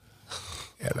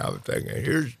 And I'm thinking,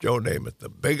 here's Joe Namath, the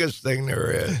biggest thing there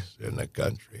is in the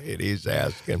country, and he's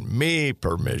asking me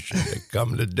permission to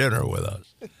come to dinner with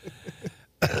us.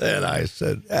 And I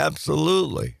said,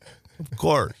 absolutely, of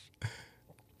course.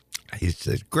 He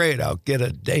said, great, I'll get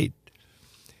a date.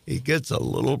 He gets a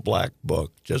little black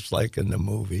book, just like in the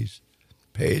movies,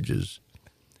 pages,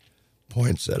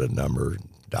 points at a number,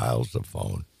 dials the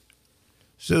phone.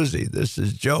 Susie, this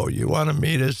is Joe. You want to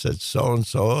meet us at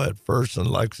so-and-so at First in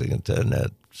Lexington at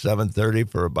 7:30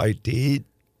 for a bite to eat?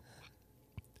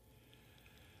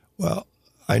 Well,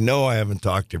 I know I haven't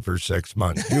talked to you for 6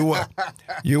 months. You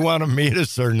want to meet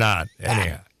us or not?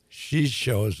 Anyhow, she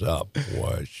shows up.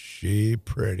 Was she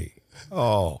pretty?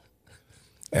 Oh.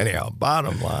 Anyhow,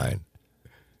 bottom line,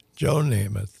 Joe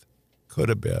Namath could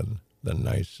have been the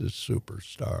nicest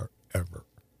superstar ever.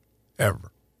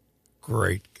 Ever.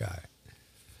 Great guy.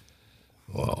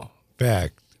 Well, in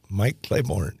fact, Mike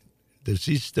Claiborne, does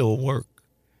he still work?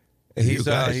 He's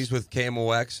with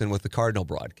KMOX and with the Cardinal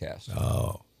broadcast.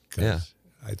 Oh, because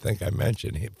I think I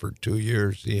mentioned for 2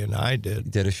 years he and I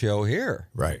did a show here.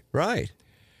 Right.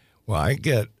 Well, I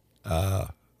get a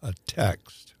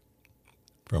text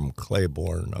from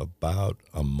Claiborne about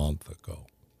a month ago.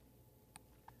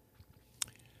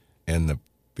 And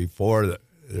before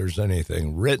there's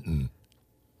anything written,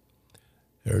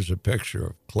 there's a picture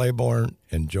of Claiborne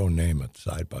and Joe Namath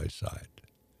side by side.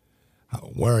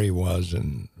 Where he was,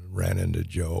 and ran into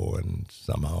Joe, and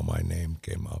somehow my name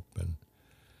came up.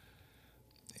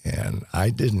 And I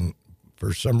didn't,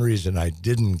 for some reason, I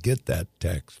didn't get that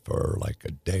text for like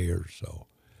a day or so.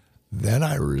 Then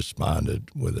I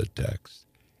responded with a text,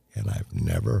 and I've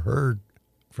never heard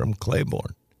from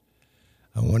Claiborne.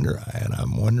 I'm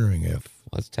wondering if...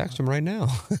 Let's text him right now.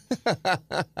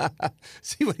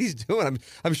 See what he's doing.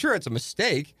 I'm sure it's a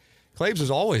mistake. Claibs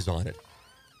is always on it.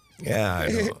 Yeah,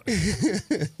 I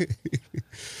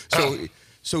know.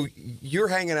 So you're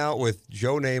hanging out with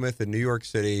Joe Namath in New York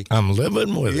City. I'm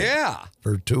living with him. Yeah.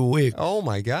 For 2 weeks. Oh,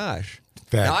 my gosh.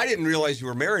 Now, I didn't realize you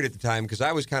were married at the time because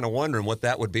I was kind of wondering what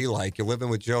that would be like. You're living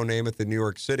with Joe Namath in New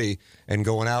York City and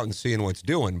going out and seeing what's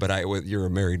doing. But you're a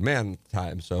married man at the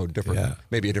time, so different,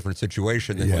 maybe a different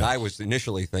situation than what I was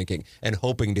initially thinking and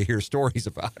hoping to hear stories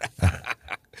about.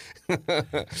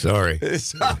 Sorry.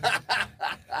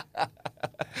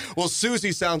 Well,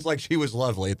 Susie sounds like she was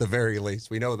lovely at the very least.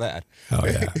 We know that. Oh,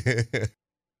 yeah.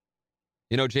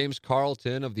 You know, James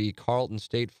Carlton of the Carlton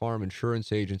State Farm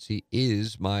Insurance Agency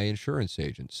is my insurance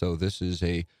agent. So this is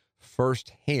a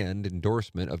first-hand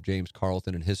endorsement of James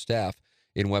Carlton and his staff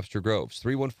in Webster Groves.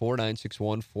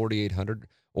 314-961-4800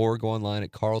 or go online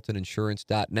at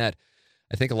carltoninsurance.net.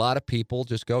 I think a lot of people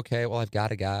just go, okay, well, I've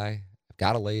got a guy, I've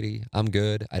got a lady, I'm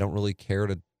good. I don't really care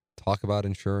to talk about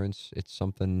insurance. It's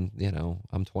something,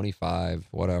 I'm 25,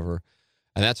 whatever.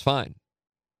 And that's fine.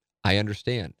 I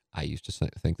understand. I used to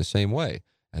think the same way.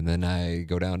 And then I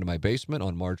go down to my basement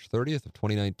on March 30th of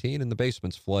 2019, and the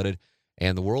basement's flooded,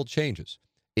 and the world changes.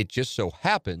 It just so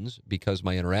happens, because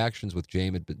my interactions with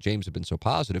James have been so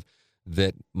positive,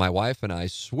 that my wife and I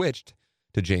switched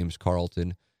to James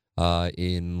Carlton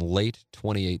in late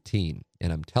 2018.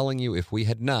 And I'm telling you, if we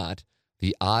had not,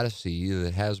 the odyssey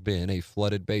that has been a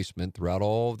flooded basement throughout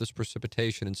all of this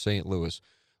precipitation in St. Louis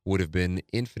would have been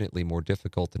infinitely more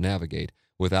difficult to navigate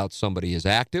without somebody as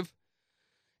active.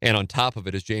 And on top of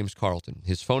it is James Carlton.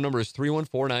 His phone number is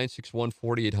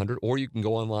 314-961-4800, or you can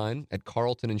go online at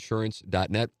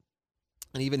carltoninsurance.net.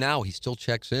 And even now, he still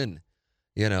checks in.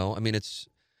 It's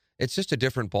just a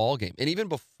different ballgame. And even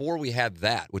before we had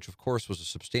that, which of course was a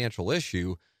substantial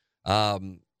issue,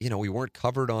 We weren't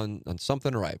covered on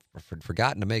something, or I've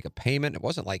forgotten to make a payment. It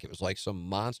wasn't like it was like some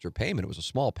monster payment. It was a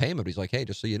small payment. But he's like, hey,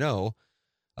 just so you know,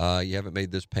 you haven't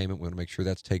made this payment. We want to make sure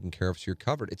that's taken care of so you're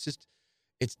covered. It's just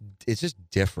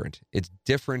different. It's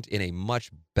different in a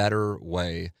much better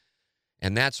way.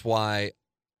 And that's why,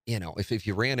 if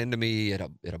you ran into me at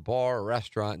a bar or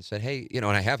restaurant and said, hey, and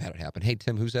I have had it happen. Hey,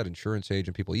 Tim, who's that insurance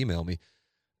agent? People email me.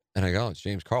 And I go, it's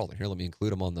James Carlton. Here, let me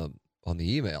include him on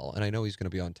the email. And I know he's going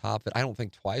to be on top of it. I don't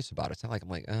think twice about it. It's not like I'm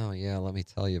like, oh, yeah, let me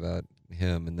tell you about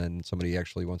him. And then somebody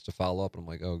actually wants to follow up. And I'm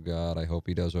like, oh, God, I hope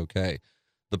he does okay.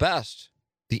 The best,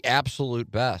 the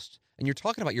absolute best. And you're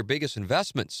talking about your biggest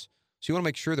investments. So you want to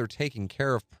make sure they're taken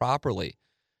care of properly.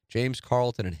 James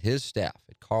Carlton and his staff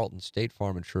at Carlton State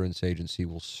Farm Insurance Agency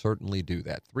will certainly do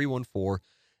that.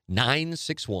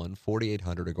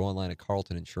 314-961-4800 or go online at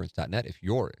carltoninsurance.net. If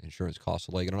your insurance costs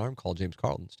a leg and an arm, call James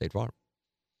Carlton State Farm.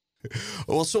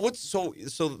 Well, so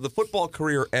the football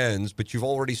career ends, but you've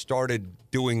already started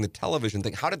doing the television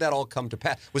thing. How did that all come to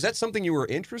pass? Was that something you were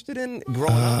interested in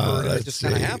growing up, or did it just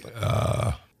kind of happen?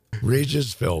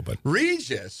 Regis Philbin.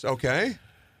 Regis, okay.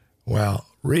 Well,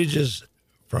 Regis,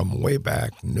 from way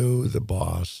back, knew the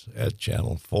boss at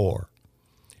Channel 4.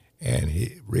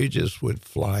 And Regis would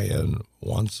fly in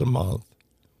once a month,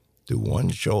 do one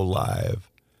show live,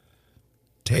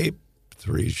 tape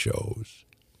 3 shows,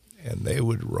 and they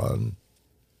would run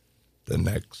the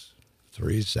next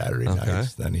 3 Saturday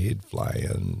nights. Then he'd fly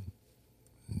in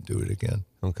and do it again.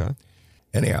 Okay.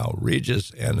 Anyhow,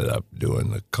 Regis ended up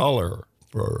doing the color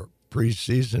for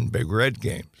preseason Big Red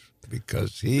games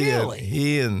because he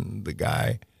and the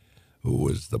guy who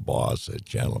was the boss at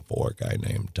Channel 4, a guy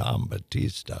named Tom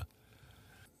Batista,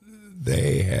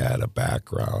 they had a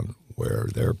background where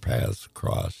their paths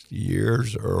crossed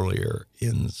years earlier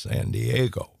in San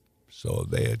Diego. So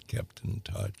they had kept in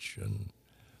touch, and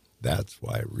that's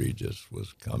why Regis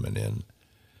was coming in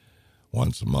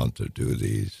once a month to do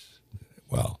these.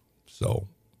 Well, so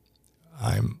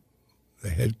I'm the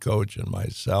head coach and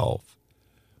myself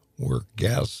were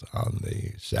guests on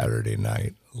the Saturday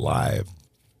Night Live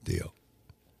deal.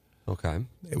 Okay.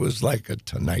 It was like a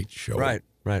Tonight Show right.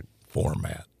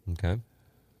 format. Okay.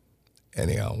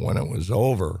 Anyhow, when it was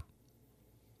over,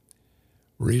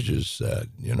 Regis said,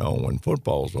 when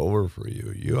football's over for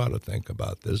you, you ought to think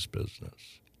about this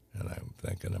business. And I'm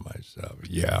thinking to myself,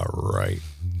 yeah, right.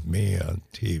 Me on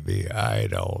TV, I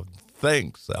don't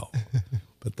think so.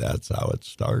 But that's how it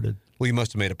started. Well, you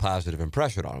must have made a positive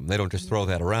impression on them. They don't just throw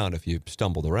that around if you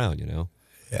stumbled around,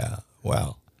 Yeah,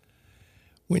 well,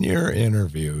 when you're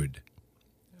interviewed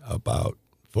about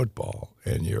football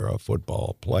and you're a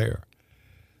football player,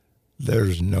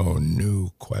 there's no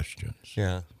new questions.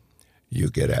 Yeah. You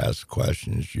get asked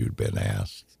questions you've been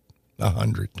asked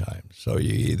 100 times. So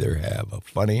you either have a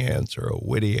funny answer, a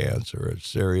witty answer, a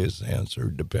serious answer,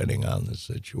 depending on the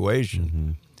situation.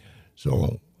 Mm-hmm.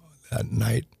 So that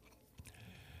night,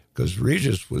 because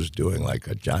Regis was doing like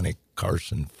a Johnny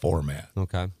Carson format.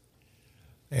 Okay.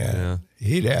 And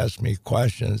he'd ask me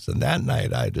questions, and that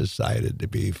night I decided to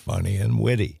be funny and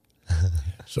witty.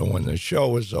 So when the show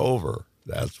was over,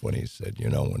 that's when he said,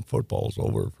 when football's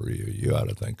over for you, you ought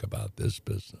to think about this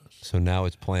business. So now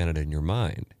it's planted in your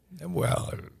mind.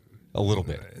 Well, a little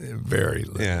bit. Very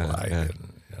little. Yeah.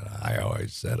 I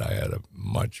always said I had a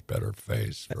much better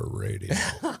face for radio.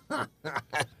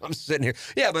 I'm sitting here.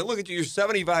 Yeah, but look at you. You're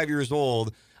 75 years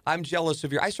old. I'm jealous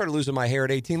of you. I started losing my hair at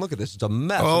 18. Look at this. It's a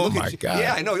mess. Oh, look my at God.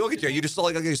 Yeah, I know. Look at you. You just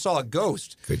like you saw a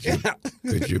ghost. Could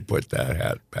you put that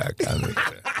hat back on?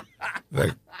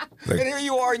 And here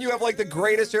you are, and you have like the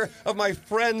greatest hair of my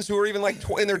friends who are even like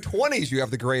in their 20s. You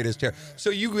have the greatest hair. So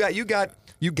you got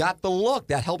the look.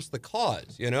 That helps the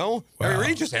cause, Well, I mean,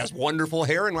 he just has wonderful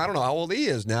hair, and I don't know how old he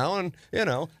is now, and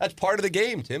that's part of the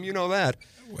game, Tim. You know that.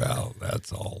 Well,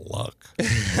 that's all luck.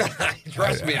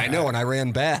 Trust me, I know, and I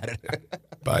ran bad.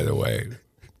 By the way,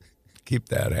 keep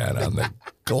that hat on. The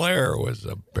glare was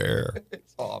a bear.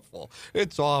 It's awful.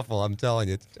 It's awful. I'm telling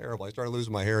you, it's terrible. I started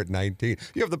losing my hair at 19.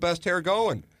 You have the best hair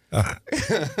going.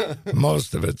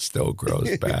 Most of it still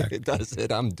grows back. It does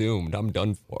it. I'm doomed. I'm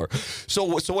done for. So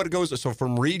what it goes? So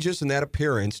from Regis and that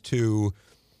appearance to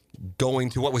going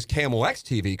to what was KMOX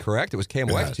TV, correct? It was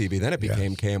KMOX TV. Then it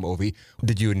became KMOV.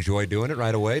 Did you enjoy doing it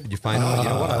right away? Did you find out? You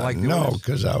know what I like doing? No,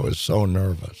 because I was so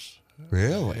nervous.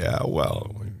 Really? Yeah.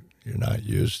 Well, you're not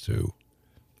used to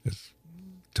just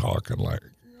talking like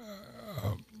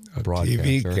a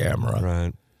TV camera.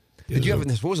 Right. Did you have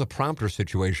this? What was the prompter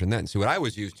situation then? See, what I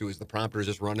was used to is the prompter is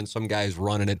just running, some guy's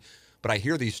running it. But I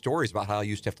hear these stories about how I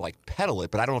used to have to like pedal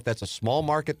it, but I don't know if that's a small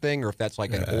market thing or if that's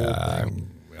like an old thing.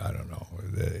 I don't know.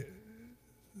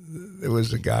 It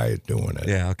was a guy doing it.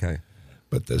 Yeah, okay.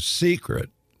 But the secret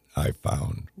I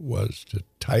found was to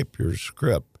type your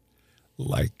script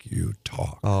like you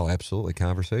talk. Oh, absolutely.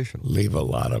 Conversation. Leave a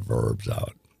lot of verbs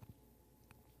out.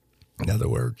 In other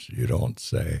words, you don't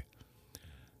say,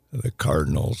 the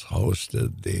Cardinals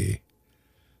hosted the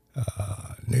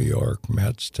New York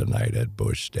Mets tonight at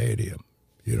Busch Stadium.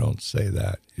 You don't say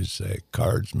that. You say,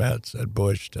 Cards Mets at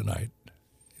Busch tonight.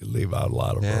 You leave out a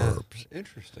lot of verbs.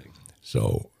 Interesting.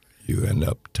 So you end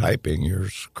up typing your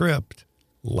script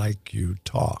like you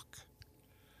talk.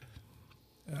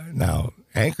 Now,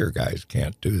 anchor guys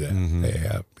can't do that. Mm-hmm. They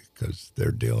have, because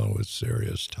they're dealing with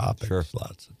serious topics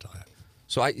lots of time.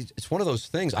 So it's one of those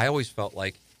things. I always felt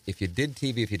like if you did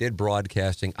TV, if you did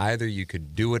broadcasting, either you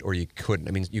could do it or you couldn't.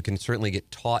 I mean, you can certainly get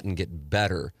taught and get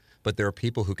better, but there are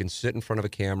people who can sit in front of a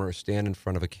camera or stand in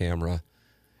front of a camera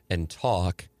and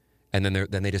talk, and then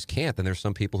they just can't. Then there's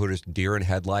some people who are just deer in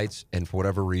headlights, and for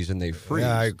whatever reason, they freeze.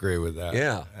 Yeah, I agree with that.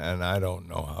 Yeah. And I don't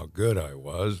know how good I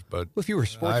was, but... Well, if you were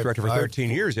sports director for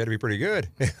 13 years, you had to be pretty good.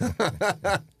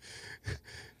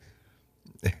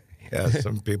 Yeah,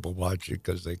 some people watch you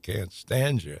because they can't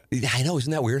stand you. I know.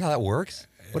 Isn't that weird how that works?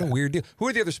 What a weird deal. Who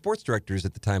are the other sports directors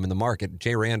at the time in the market?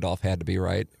 Jay Randolph had to be,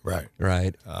 right? Right.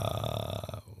 Right.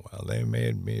 Well, they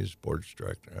made me sports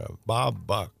director. Bob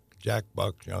Buck, Jack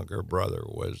Buck's younger brother,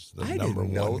 was the number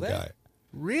one guy.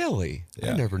 Really?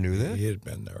 Yeah. I never knew that. He had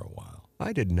been there a while.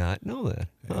 I did not know that.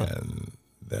 Huh. And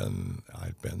then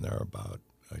I'd been there about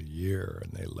a year,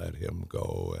 and they let him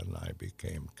go, and I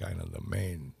became kind of the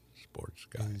main sports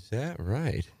guy. Is that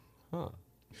right? Huh.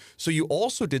 So you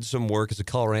also did some work as a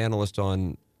color analyst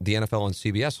on the NFL on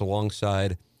CBS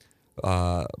alongside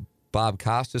Bob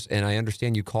Costas, and I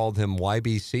understand you called him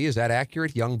YBC. Is that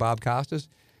accurate, young Bob Costas?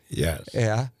 Yes.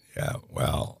 Yeah. Yeah.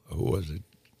 Well, who was it?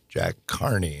 Jack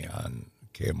Carney on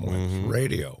KMOX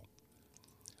radio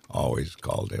always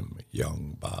called him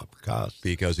young Bob Costas.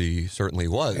 Because he certainly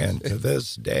was. And to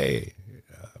this day,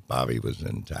 Bobby was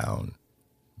in town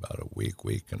about a week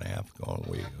and a half ago,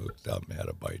 and we hooked up and had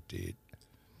a bite to eat.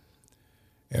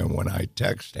 And when I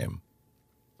text him,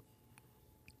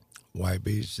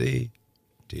 YBC,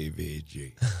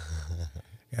 TVG.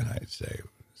 And I say,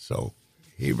 so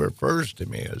he refers to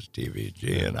me as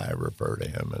TVG, and I refer to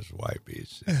him as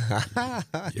YBC.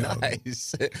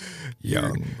 Nice.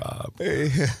 Young Bob.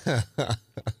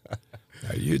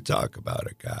 Now, you talk about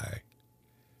a guy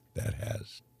that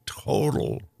has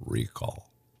total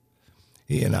recall.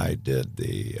 He and I did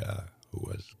who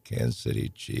was Kansas City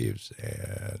Chiefs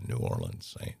and New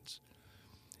Orleans Saints.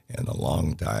 And a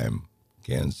longtime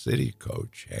Kansas City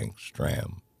coach, Hank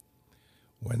Stram,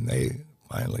 when they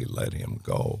finally let him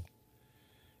go,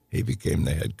 he became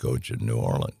the head coach of New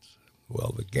Orleans.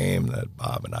 Well, the game that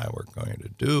Bob and I were going to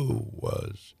do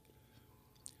was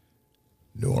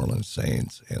New Orleans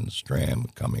Saints and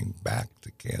Stram coming back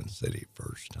to Kansas City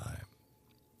first time.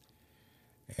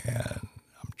 And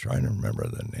I'm trying to remember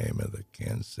the name of the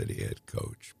Kansas City head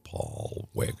coach, Paul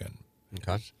Wiggin.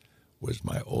 Okay. Was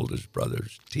my oldest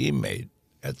brother's teammate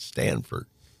at Stanford.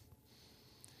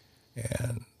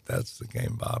 And that's the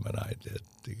game Bob and I did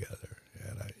together.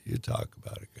 And you talk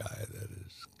about a guy that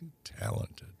is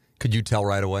talented. Could you tell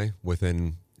right away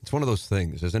within... It's one of those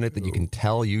things, isn't it, that you can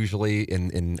tell usually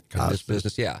in this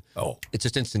business? Yeah. Oh. It's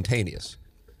just instantaneous.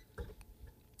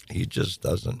 He just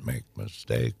doesn't make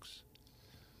mistakes.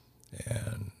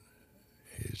 And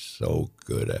he's so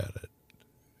good at it.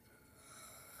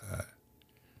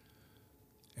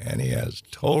 And he has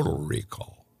total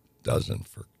recall, doesn't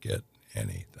forget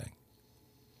anything.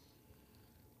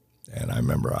 And I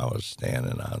remember I was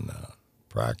standing on the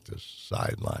practice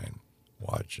sideline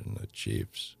watching the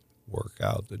Chiefs work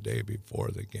out the day before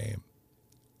the game,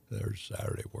 their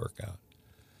Saturday workout.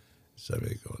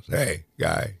 Somebody goes, "Hey,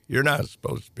 guy, you're not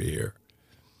supposed to be here."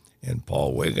 And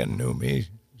Paul Wiggin knew me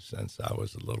since I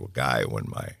was a little guy when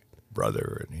my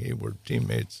brother and he were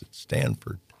teammates at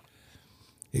Stanford.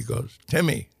 He goes,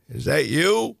 "Timmy, is that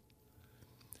you?"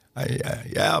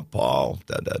 Yeah, Paul,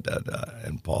 da-da-da-da.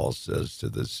 And Paul says to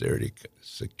the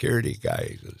security guy,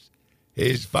 he goes,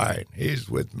 "He's fine. He's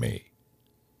with me."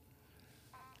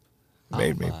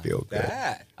 Made me feel good.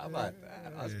 How about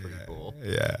that? That was pretty cool.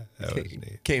 Yeah, that was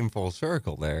neat. Came full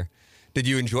circle there. Did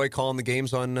you enjoy calling the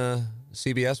games on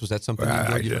CBS? Was that something you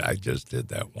enjoyed? I just did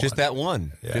that one. Just that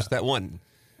one. Yeah. Just that one.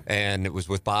 And it was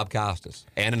with Bob Costas.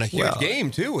 And in a huge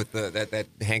game, too, with that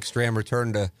Hank Stram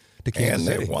return to Kansas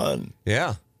City. And they won.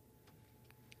 Yeah.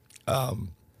 I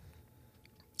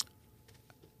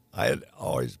had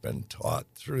always been taught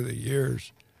through the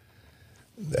years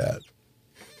that,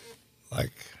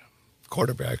 like,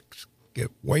 quarterbacks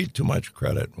get way too much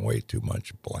credit and way too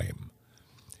much blame.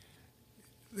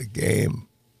 game,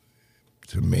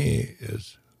 to me,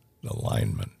 is the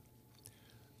lineman.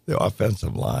 The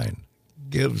offensive line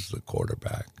gives the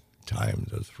quarterback time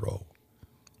to throw,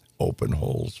 open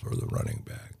holes for the running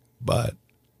back, but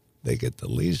they get the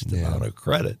least amount of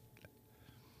credit.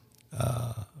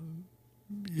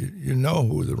 You know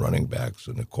who the running backs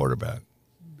and the quarterback.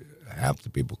 Half the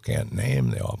people can't name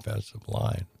the offensive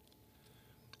line,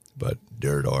 but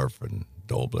Dierdorf and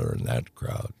Dobler and that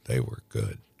crowd, they were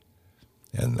good.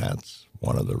 And that's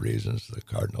one of the reasons the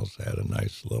Cardinals had a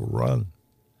nice little run.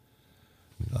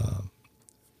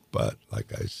 But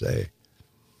like I say,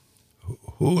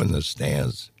 who in the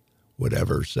stands would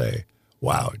ever say,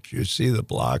 wow, did you see the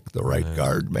block the right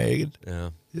guard made?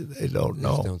 Yeah. They don't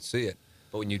know. Just don't see it.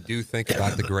 But when you do think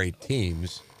about the great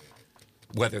teams,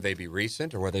 whether they be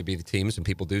recent or whether they be the teams, and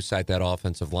people do cite that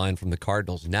offensive line from the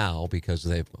Cardinals now because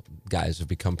guys have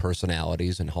become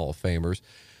personalities and Hall of Famers.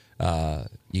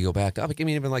 You go back up, I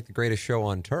mean, even like the greatest show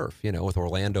on turf, with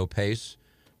Orlando Pace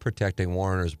protecting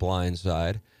Warner's blind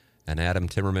side, and Adam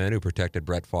Timmerman, who protected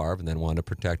Brett Favre and then wound up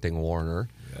protecting Warner,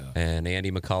 and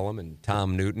Andy McCullum and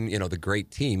Tom Newton. The great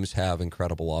teams have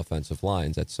incredible offensive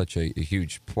lines. That's such a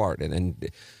huge part. And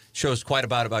shows quite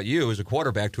about you as a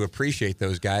quarterback to appreciate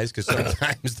those guys, because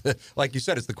sometimes, like you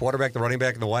said, it's the quarterback, the running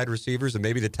back, and the wide receivers, and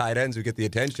maybe the tight ends who get the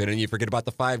attention, and you forget about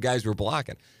the five guys who are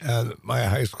blocking. My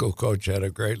high school coach had a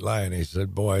great line. He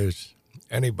said, boys,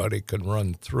 anybody can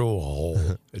run through a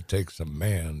hole. It takes a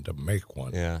man to make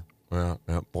one. Yeah. Well,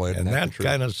 boy, and that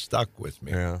kind of stuck with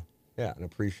me. Yeah, an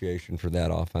appreciation for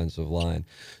that offensive line.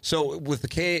 So with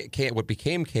the what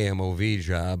became KMOV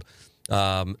job,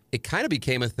 it kind of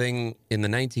became a thing in the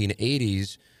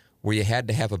 1980s where you had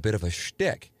to have a bit of a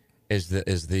shtick as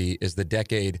the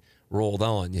decade rolled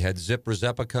on. You had Zip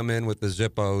Rzeppa come in with the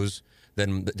Zippos.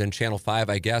 Then Channel 5,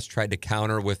 I guess, tried to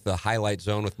counter with the Highlight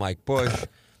Zone with Mike Bush.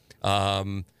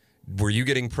 Were you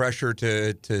getting pressure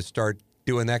to start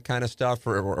doing that kind of stuff,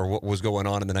 or what was going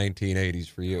on in the 1980s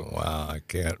for you? Well, I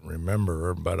can't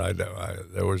remember, but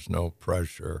there was no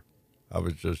pressure. I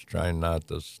was just trying not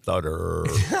to stutter or,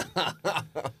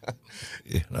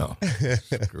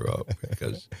 screw up,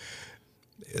 because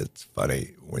it's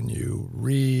funny when you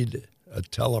read a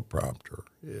teleprompter.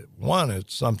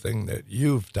 It's something that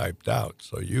you've typed out,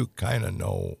 so you kind of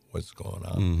know what's going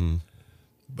on. Mm-hmm.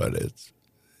 But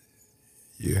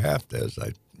you have to, as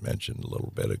I mentioned a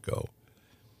little bit ago,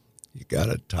 you got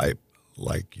to type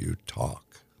like you talk.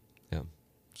 Yeah.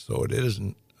 So it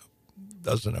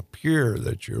doesn't appear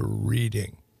that you're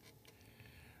reading.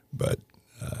 But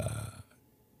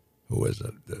who was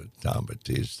it? Tom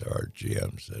Batista, our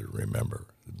GM, said, remember,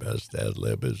 the best ad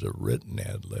lib is a written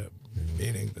ad lib,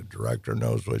 meaning the director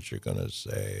knows what you're going to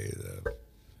say, the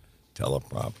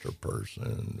teleprompter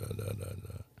person,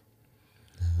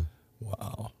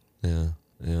 Wow.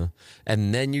 Yeah.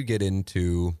 And then you get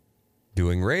into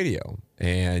doing radio,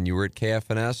 and you were at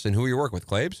KFNS, and who were you working with,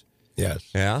 Claibs? Yes.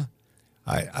 Yeah?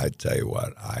 I tell you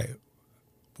what, I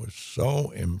was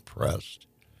so impressed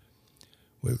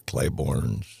with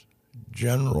Claiborne's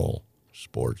general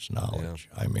sports knowledge.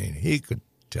 Yeah. I mean, he could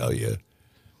tell you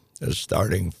the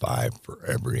starting five for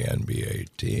every NBA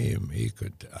team. He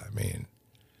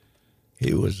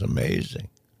was amazing.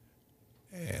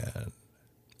 And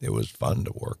it was fun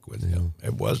to work with him.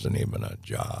 It wasn't even a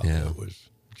job. Yeah. It was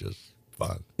just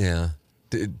fun. Yeah.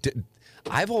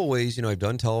 I've always, I've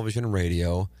done television and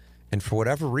radio, and for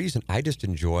whatever reason, I just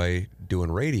enjoy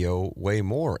doing radio way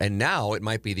more. And now it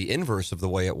might be the inverse of the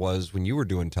way it was when you were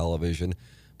doing television,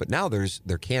 but now there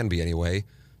can be anyway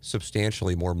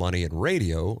substantially more money in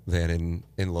radio than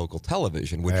in local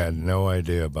television. I had no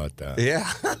idea about that. Yeah.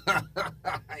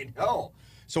 I know.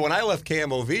 So when I left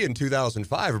KMOV in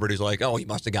 2005, everybody's like, oh, he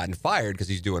must have gotten fired because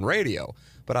he's doing radio.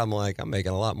 But I'm like, I'm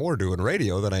making a lot more doing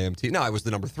radio than I am TV. Now, I was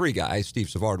the number 3 guy. Steve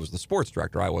Savard was the sports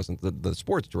director. I wasn't the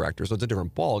sports director, so it's a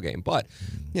different ball game. But,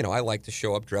 I like to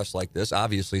show up dressed like this.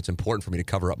 Obviously, it's important for me to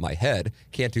cover up my head.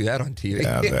 Can't do that on TV.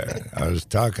 Yeah, I was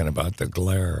talking about the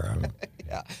glare.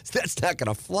 Yeah, that's not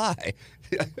going to fly.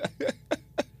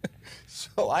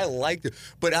 So I liked it.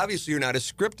 But obviously, you're not as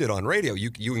scripted on radio.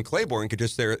 You and Claiborne could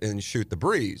just there and shoot the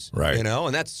breeze. Right.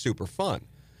 And that's super fun.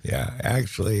 Yeah,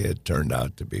 actually, it turned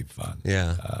out to be fun.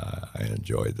 Yeah. I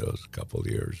enjoyed those couple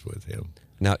years with him.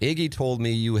 Now, Iggy told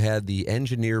me you had the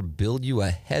engineer build you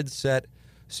a headset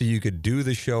so you could do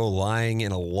the show lying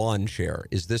in a lawn chair.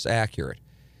 Is this accurate?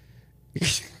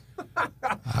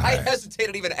 I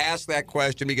hesitated to even ask that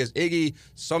question because Iggy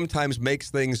sometimes makes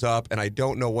things up, and I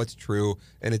don't know what's true,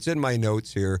 and it's in my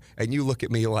notes here, and you look at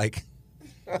me like...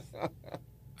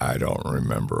 I don't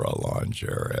remember a lawn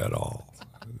chair at all.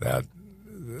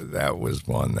 that was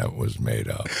one that was made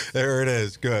up. There it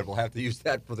is. Good. We'll have to use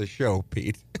that for the show,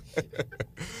 Pete.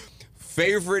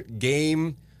 Favorite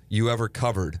game you ever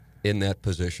covered in that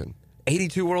position?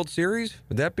 82 World Series?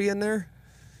 Would that be in there?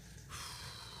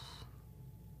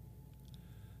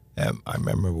 I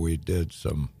remember we did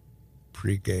some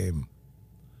pregame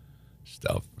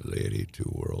stuff for the 82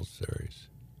 World Series.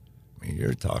 I mean,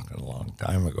 you're talking a long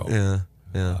time ago.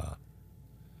 Yeah.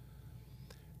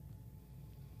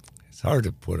 It's hard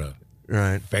to put a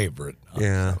favorite on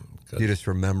something. You just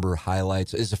remember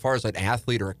highlights. As far as an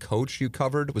athlete or a coach you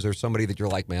covered, was there somebody that you're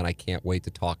like, man, I can't wait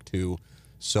to talk to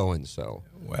so-and-so?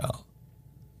 Well,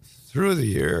 through the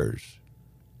years,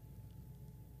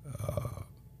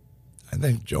 I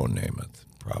think Joe Namath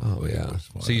probably was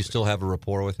one. So you still have a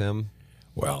rapport with him?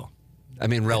 Well, I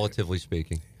mean, relatively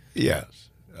speaking. Yes.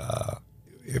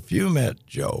 If you met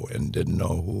Joe and didn't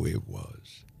know who he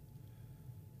was,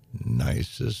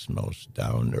 nicest, most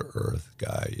down-to-earth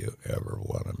guy you ever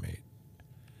want to meet.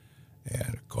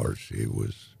 And, of course, he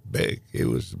was big. He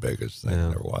was the biggest thing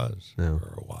there was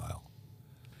for a while.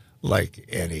 Like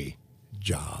any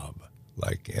job,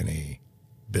 like any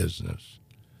business,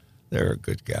 there are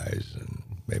good guys and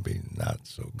maybe not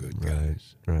so good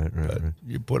guys. Right. But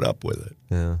you put up with it.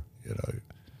 Yeah. You know,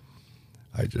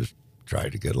 I just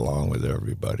tried to get along with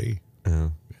everybody. Yeah.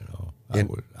 You know,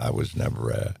 I was never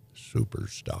a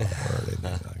superstar or anything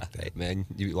like that. Hey, man,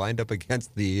 you lined up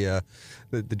against the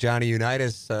Johnny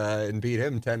Unitas and beat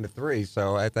him 10-3.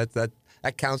 So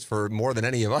that counts for more than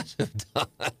any of us have done.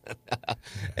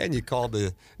 And you called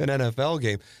an NFL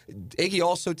game. Iggy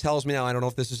also tells me now, I don't know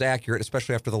if this is accurate,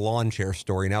 especially after the lawn chair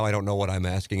story. Now I don't know what I'm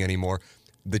asking anymore,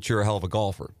 that you're a hell of a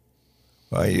golfer.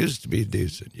 Well, I used to be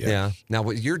decent, yes. Yeah. Now,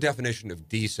 your definition of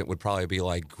decent would probably be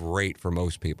like great for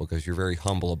most people because you're very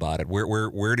humble about it.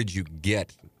 Where did you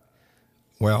get?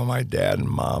 Well, my dad and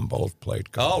mom both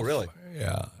played golf. Oh, really?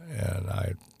 Yeah, and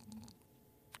I'd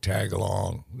tag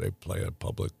along. They'd play a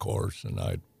public course, and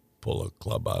I'd pull a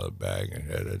club out of the bag and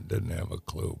hit it. Didn't have a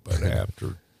clue. But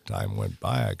after time went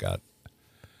by, I got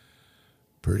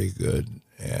pretty good.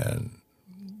 And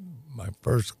my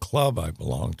first club I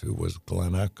belonged to was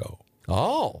Glen Echo.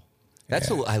 Oh,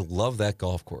 I love that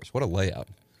golf course. What a layout.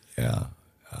 Yeah.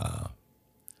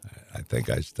 I think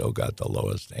I still got the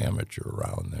lowest amateur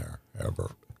round there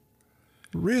ever.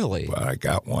 Really? But I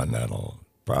got one that'll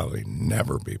probably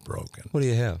never be broken. What do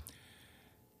you have?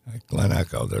 At Glen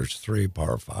Echo, there's 3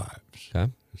 par 5s.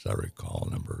 Okay. As I recall,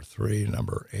 number 3,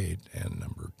 number 8, and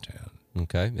number 10.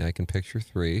 Okay. Yeah, I can picture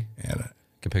 3. And I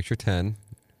can picture 10.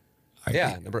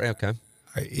 Okay.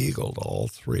 I eagled all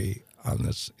 3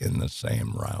 in the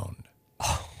same round.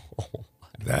 Oh.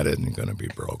 That isn't going to be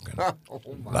broken.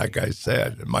 Like I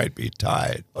said, it might be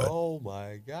tied. But oh,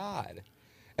 my God.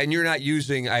 And you're not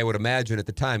using, I would imagine at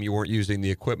the time, you weren't using the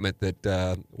equipment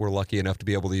that we're lucky enough to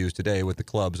be able to use today with the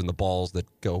clubs and the balls that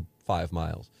go 5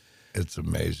 miles. It's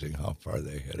amazing how far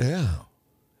they hit it. Yeah.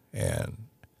 And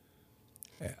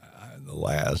the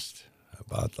last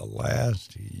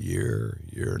year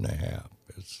and a half,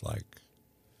 it's like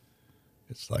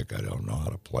I don't know how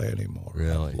to play anymore.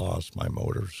 Really? I've lost my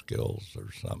motor skills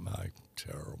or something.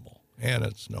 Terrible. And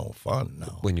it's no fun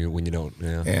now. When you don't,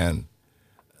 yeah. And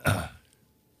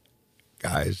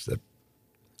guys that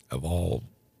have all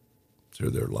through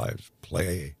their lives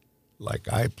play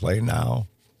like I play now,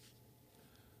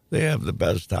 they have the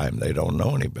best time. They don't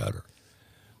know any better.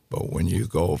 But when you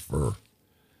go for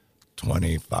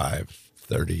 25,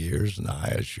 30 years, and the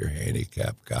highest your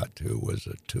handicap got to was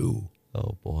a 2.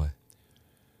 Oh, boy.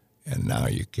 And now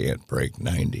you can't break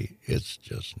 90. It's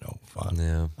just no fun.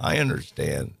 Yeah. I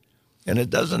understand. And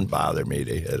it doesn't bother me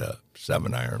to hit a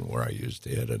 7-iron where I used to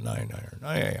hit a 9-iron.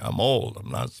 I'm old. I'm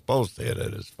not supposed to hit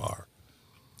it as far.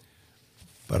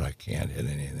 But I can't hit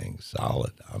anything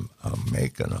solid. I'm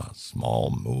making a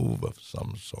small move of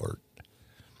some sort.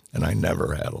 And I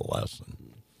never had a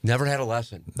lesson. Never had a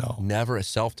lesson? No. Never a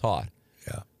self-taught?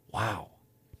 Yeah. Wow.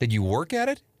 Did you work at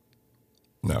it?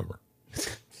 Never.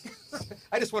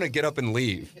 I just want to get up and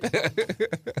leave.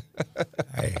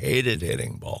 I hated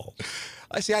hitting balls.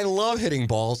 I love hitting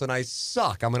balls, and I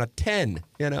suck. I'm a 10,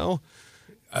 you know?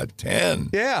 A 10?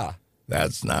 Yeah.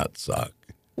 That's not suck.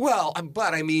 Well,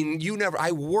 but I mean,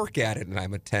 I work at it, and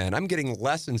I'm a 10. I'm getting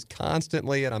lessons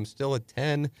constantly, and I'm still a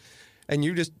 10. And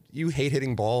you hate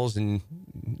hitting balls, and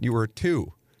you were a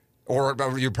 2.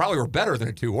 Or you probably were better than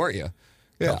a 2, weren't you?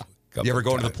 Yeah. Couple you ever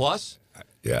go times. to the plus?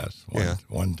 Yes,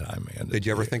 one time. Did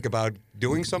you ever think about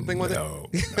doing something with it? No.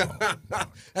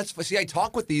 I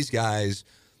talk with these guys.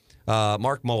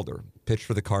 Mark Mulder pitched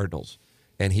for the Cardinals,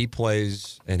 and he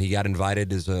plays, and he got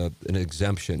invited as an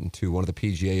exemption to one of the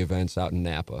PGA events out in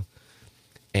Napa.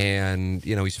 And,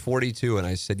 he's 42. And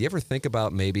I said, you ever think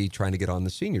about maybe trying to get on the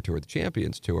senior tour, the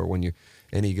Champions Tour,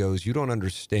 and he goes, you don't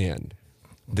understand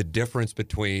the difference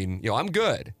between, I'm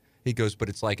good. He goes, but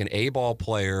it's like an A-ball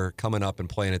player coming up and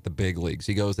playing at the big leagues.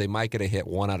 He goes, they might get a hit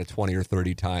 1 out of 20 or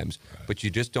 30 times, but you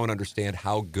just don't understand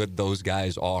how good those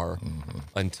guys are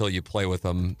until you play with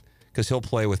them. Because he'll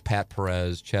play with Pat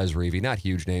Perez, Ches Reavie, not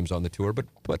huge names on the tour, but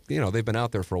they've been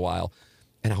out there for a while.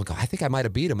 And I'll go, I think I might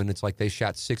have beat them. And it's like they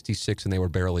shot 66 and they were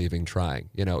barely even trying.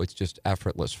 It's just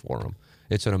effortless for them.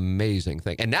 It's an amazing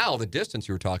thing. And now the distance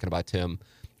you were talking about, Tim,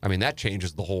 I mean, that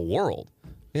changes the whole world,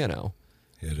 It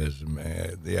is,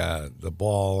 man. Yeah, the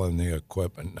ball and the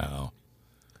equipment now.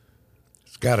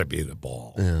 It's got to be the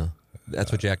ball. Yeah,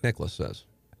 that's what Jack Nicklaus says.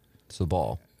 It's the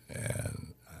ball.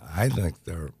 And I think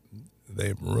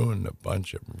they've ruined a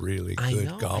bunch of really good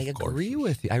golf courses. I agree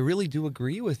with you. I really do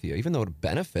agree with you. Even though it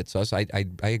benefits us, I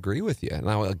agree with you.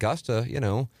 Now, Augusta,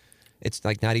 it's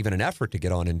like not even an effort to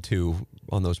get on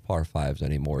those par fives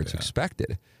anymore. It's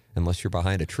expected, unless you're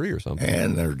behind a tree or something.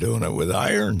 And they're doing it with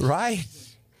irons. Right.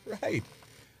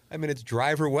 I mean, it's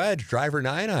driver wedge, driver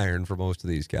 9-iron for most of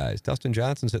these guys. Dustin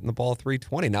Johnson's hitting the ball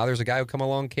 320. Now there's a guy who come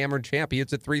along, Cameron Champ. He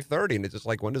hits at 330, and it's just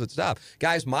like, when does it stop?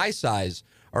 Guys my size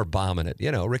are bombing it.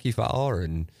 Ricky Fowler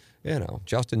and,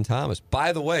 Justin Thomas.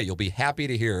 By the way, you'll be happy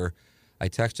to hear I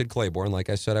texted Claiborne like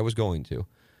I said I was going to.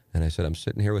 And I said, I'm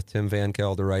sitting here with Tim Van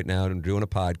Gelder right now and doing a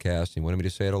podcast. He wanted me to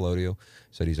say hello to you. I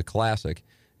said, he's a classic.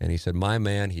 And he said, my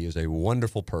man, he is a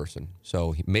wonderful person.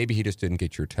 So maybe he just didn't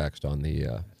get your text on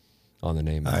the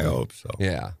name. I hope so.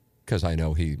 Yeah, because I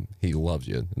know he loves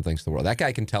you and thinks the world. That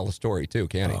guy can tell a story too,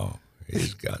 can't he? Oh,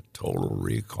 he's got total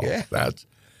recall. Yeah. In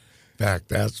fact,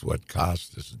 that's what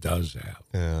Costas does have.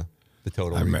 Yeah, the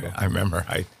total recall. I remember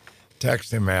I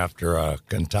texted him after a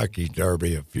Kentucky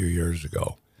Derby a few years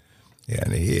ago,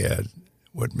 and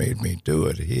what made me do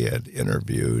it, he had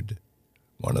interviewed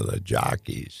one of the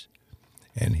jockeys,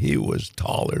 and he was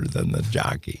taller than the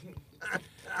jockey.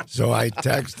 So I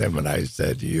texted him and I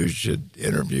said, you should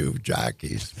interview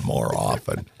jockeys more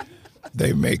often.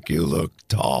 They make you look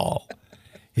tall.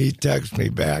 He texted me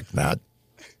back not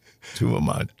too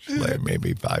much later,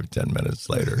 maybe 5-10 minutes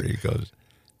later. He goes,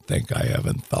 think I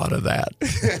haven't thought of that.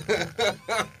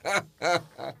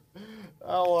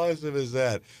 How awesome is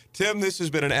that? Tim, this has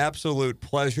been an absolute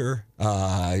pleasure.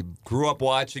 I grew up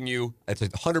watching you. It's a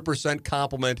 100%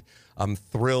 compliment. I'm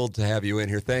thrilled to have you in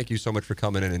here. Thank you so much for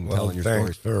coming in and telling your stories.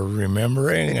 Thanks for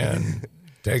remembering and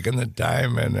taking the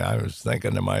time. And I was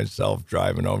thinking to myself,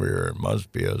 driving over here, it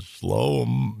must be a slow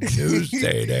news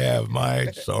day to have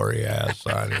my sorry ass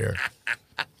on here.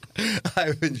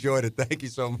 I've enjoyed it. Thank you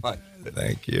so much.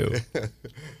 Thank you.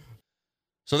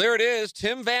 So there it is,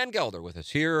 Tim Van Gelder with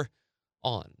us here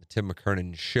on the Tim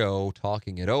McKernan Show,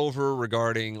 talking it over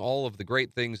regarding all of the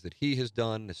great things that he has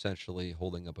done, essentially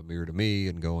holding up a mirror to me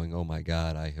and going, "Oh my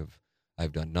God,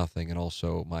 I've done nothing," and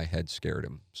also my head scared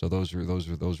him. So those are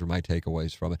my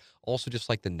takeaways from it. Also, just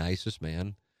like the nicest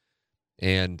man,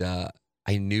 and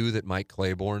I knew that Mike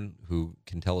Claiborne, who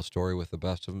can tell a story with the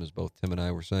best of them, as both Tim and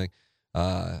I were saying,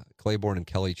 Claiborne and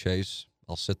Kelly Chase.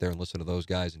 I'll sit there and listen to those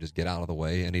guys and just get out of the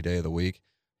way any day of the week.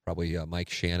 Probably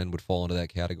Mike Shannon would fall into that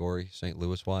category, St.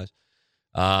 Louis wise.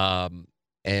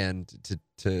 And to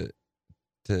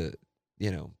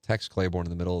text Claiborne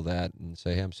in the middle of that and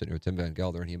say, "Hey, I'm sitting here with Tim Van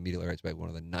Gelder," and he immediately writes back, "One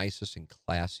of the nicest and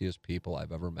classiest people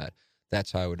I've ever met."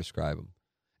 That's how I would describe him.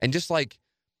 And just like,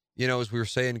 as we were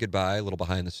saying goodbye, a little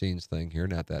behind the scenes thing here,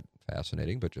 not that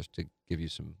fascinating, but just to give you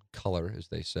some color, as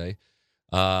they say.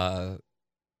 I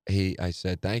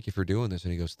said, "Thank you for doing this,"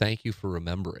 and he goes, "Thank you for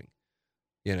remembering."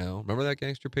 Remember that,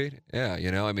 Gangster Pete? Yeah,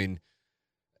 I mean,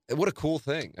 what a cool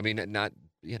thing. I mean, not,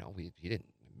 he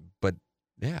didn't, but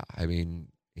yeah, I mean,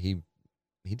 he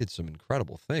did some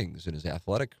incredible things in his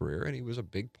athletic career, and he was a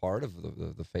big part of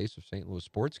the face of St. Louis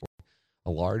sports for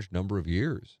a large number of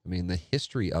years. I mean, the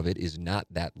history of it is not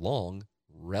that long,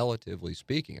 relatively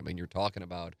speaking. I mean, you're talking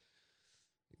about,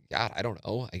 God, I don't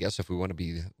know. I guess if we want to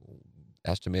be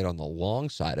estimate on the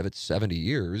long side of it, 70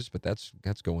 years, but that's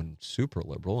going super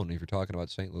liberal. And if you're talking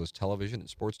about St. Louis television and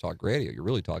sports talk radio, you're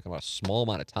really talking about a small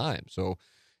amount of time. So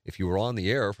if you were on the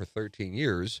air for 13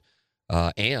 years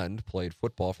and played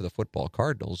football for the football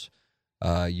Cardinals,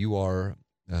 you are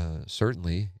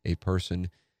certainly a person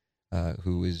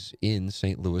who is in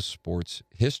St. Louis sports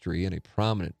history in a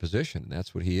prominent position. And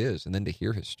that's what he is. And then to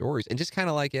hear his stories and just kind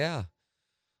of like, yeah,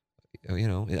 I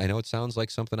know it sounds like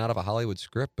something out of a Hollywood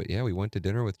script, but yeah, we went to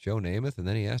dinner with Joe Namath, and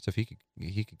then he asked if he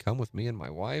could come with me and my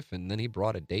wife, and then he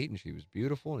brought a date, and she was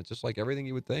beautiful, and it's just like everything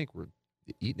you would think. We're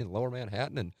eating in Lower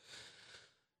Manhattan, and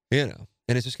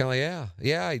And it's just kind of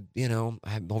like,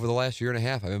 over the last year and a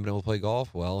half, I haven't been able to play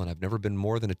golf well, and I've never been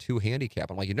more than a 2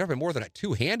 handicap. I'm like, you've never been more than a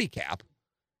 2 handicap?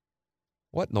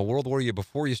 What in the world were you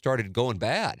before you started going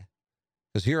bad?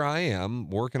 Because here I am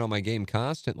working on my game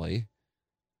constantly,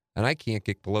 and I can't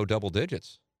get below double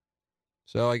digits.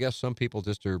 So I guess some people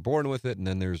just are born with it, and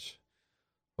then there's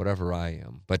whatever I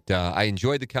am. But I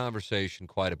enjoyed the conversation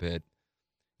quite a bit.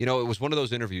 It was one of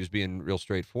those interviews, being real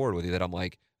straightforward with you, that I'm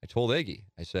like, I told Iggy,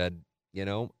 I said,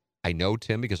 I know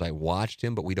Tim because I watched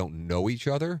him, but we don't know each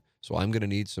other, so I'm going to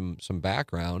need some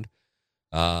background.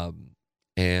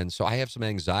 And so I have some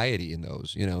anxiety in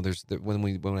those.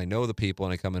 When I know the people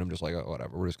and I come in, I'm just like, oh,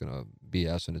 whatever, we're just going to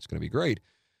BS and it's going to be great.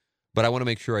 But I want to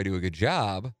make sure I do a good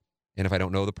job. And if I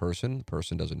don't know the person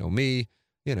doesn't know me,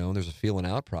 there's a feeling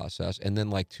out process. And then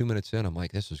like 2 minutes in, I'm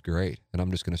like, this is great. And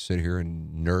I'm just going to sit here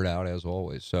and nerd out as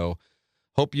always. So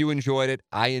hope you enjoyed it.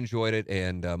 I enjoyed it.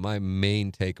 And my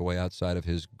main takeaway outside of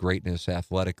his greatness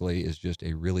athletically is just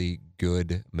a really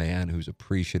good man who's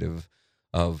appreciative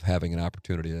of having an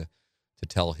opportunity to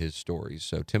tell his stories.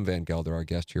 So Tim Van Gelder, our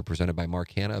guest here, presented by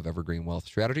Mark Hanna of Evergreen Wealth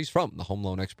Strategies from the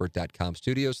HomeLoanExpert.com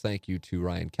studios. Thank you to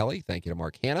Ryan Kelly. Thank you to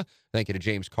Mark Hanna. Thank you to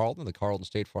James Carlton, the Carlton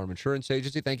State Farm Insurance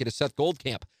Agency. Thank you to Seth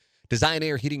Goldcamp. Design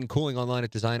Air Heating and Cooling online at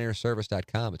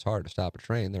DesignAirService.com. It's hard to stop a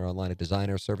train. They're online at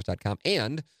DesignAirService.com.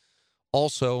 And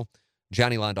also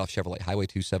Johnny Londoff Chevrolet, Highway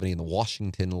 270 in the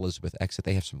Washington Elizabeth exit.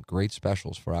 They have some great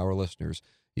specials for our listeners.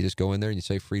 You just go in there and you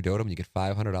say free Dotem, and you get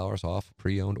 $500 off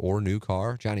pre-owned or new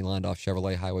car. Johnny Londoff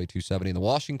Chevrolet, Highway 270 in the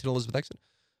Washington Elizabeth exit.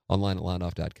 Online at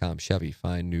Londoff.com. Chevy,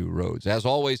 find new roads. As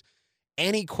always,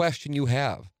 any question you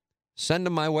have, send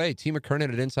them my way. T.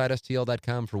 McKernan at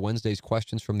InsideSTL.com for Wednesday's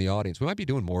questions from the audience. We might be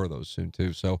doing more of those soon,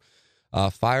 too. So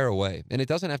fire away. And it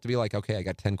doesn't have to be like, okay, I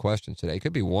got 10 questions today. It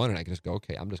could be one, and I can just go,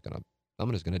 okay, I'm just gonna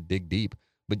dig deep.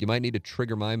 But you might need to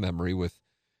trigger my memory with,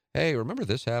 hey, remember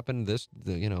this happened,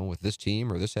 with this team,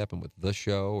 or this happened with this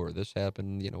show, or this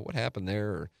happened, what happened there,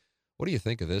 or what do you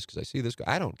think of this? Because I see this guy.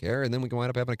 I don't care. And then we can wind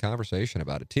up having a conversation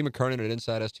about it. T. McKernan at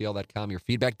InsideSTL.com. Your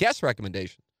feedback, guest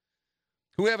recommendations.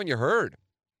 Who haven't you heard?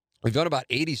 We've done about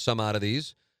 80 some out of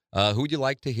these. Who would you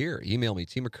like to hear? Email me,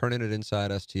 tmckernan at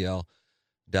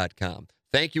InsideSTL.com.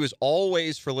 Thank you, as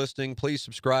always, for listening. Please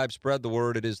subscribe, spread the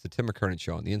word. It is the Tim McKernan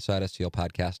Show on the Inside STL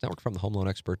Podcast Network from the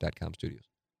HomeLoanExpert.com studios.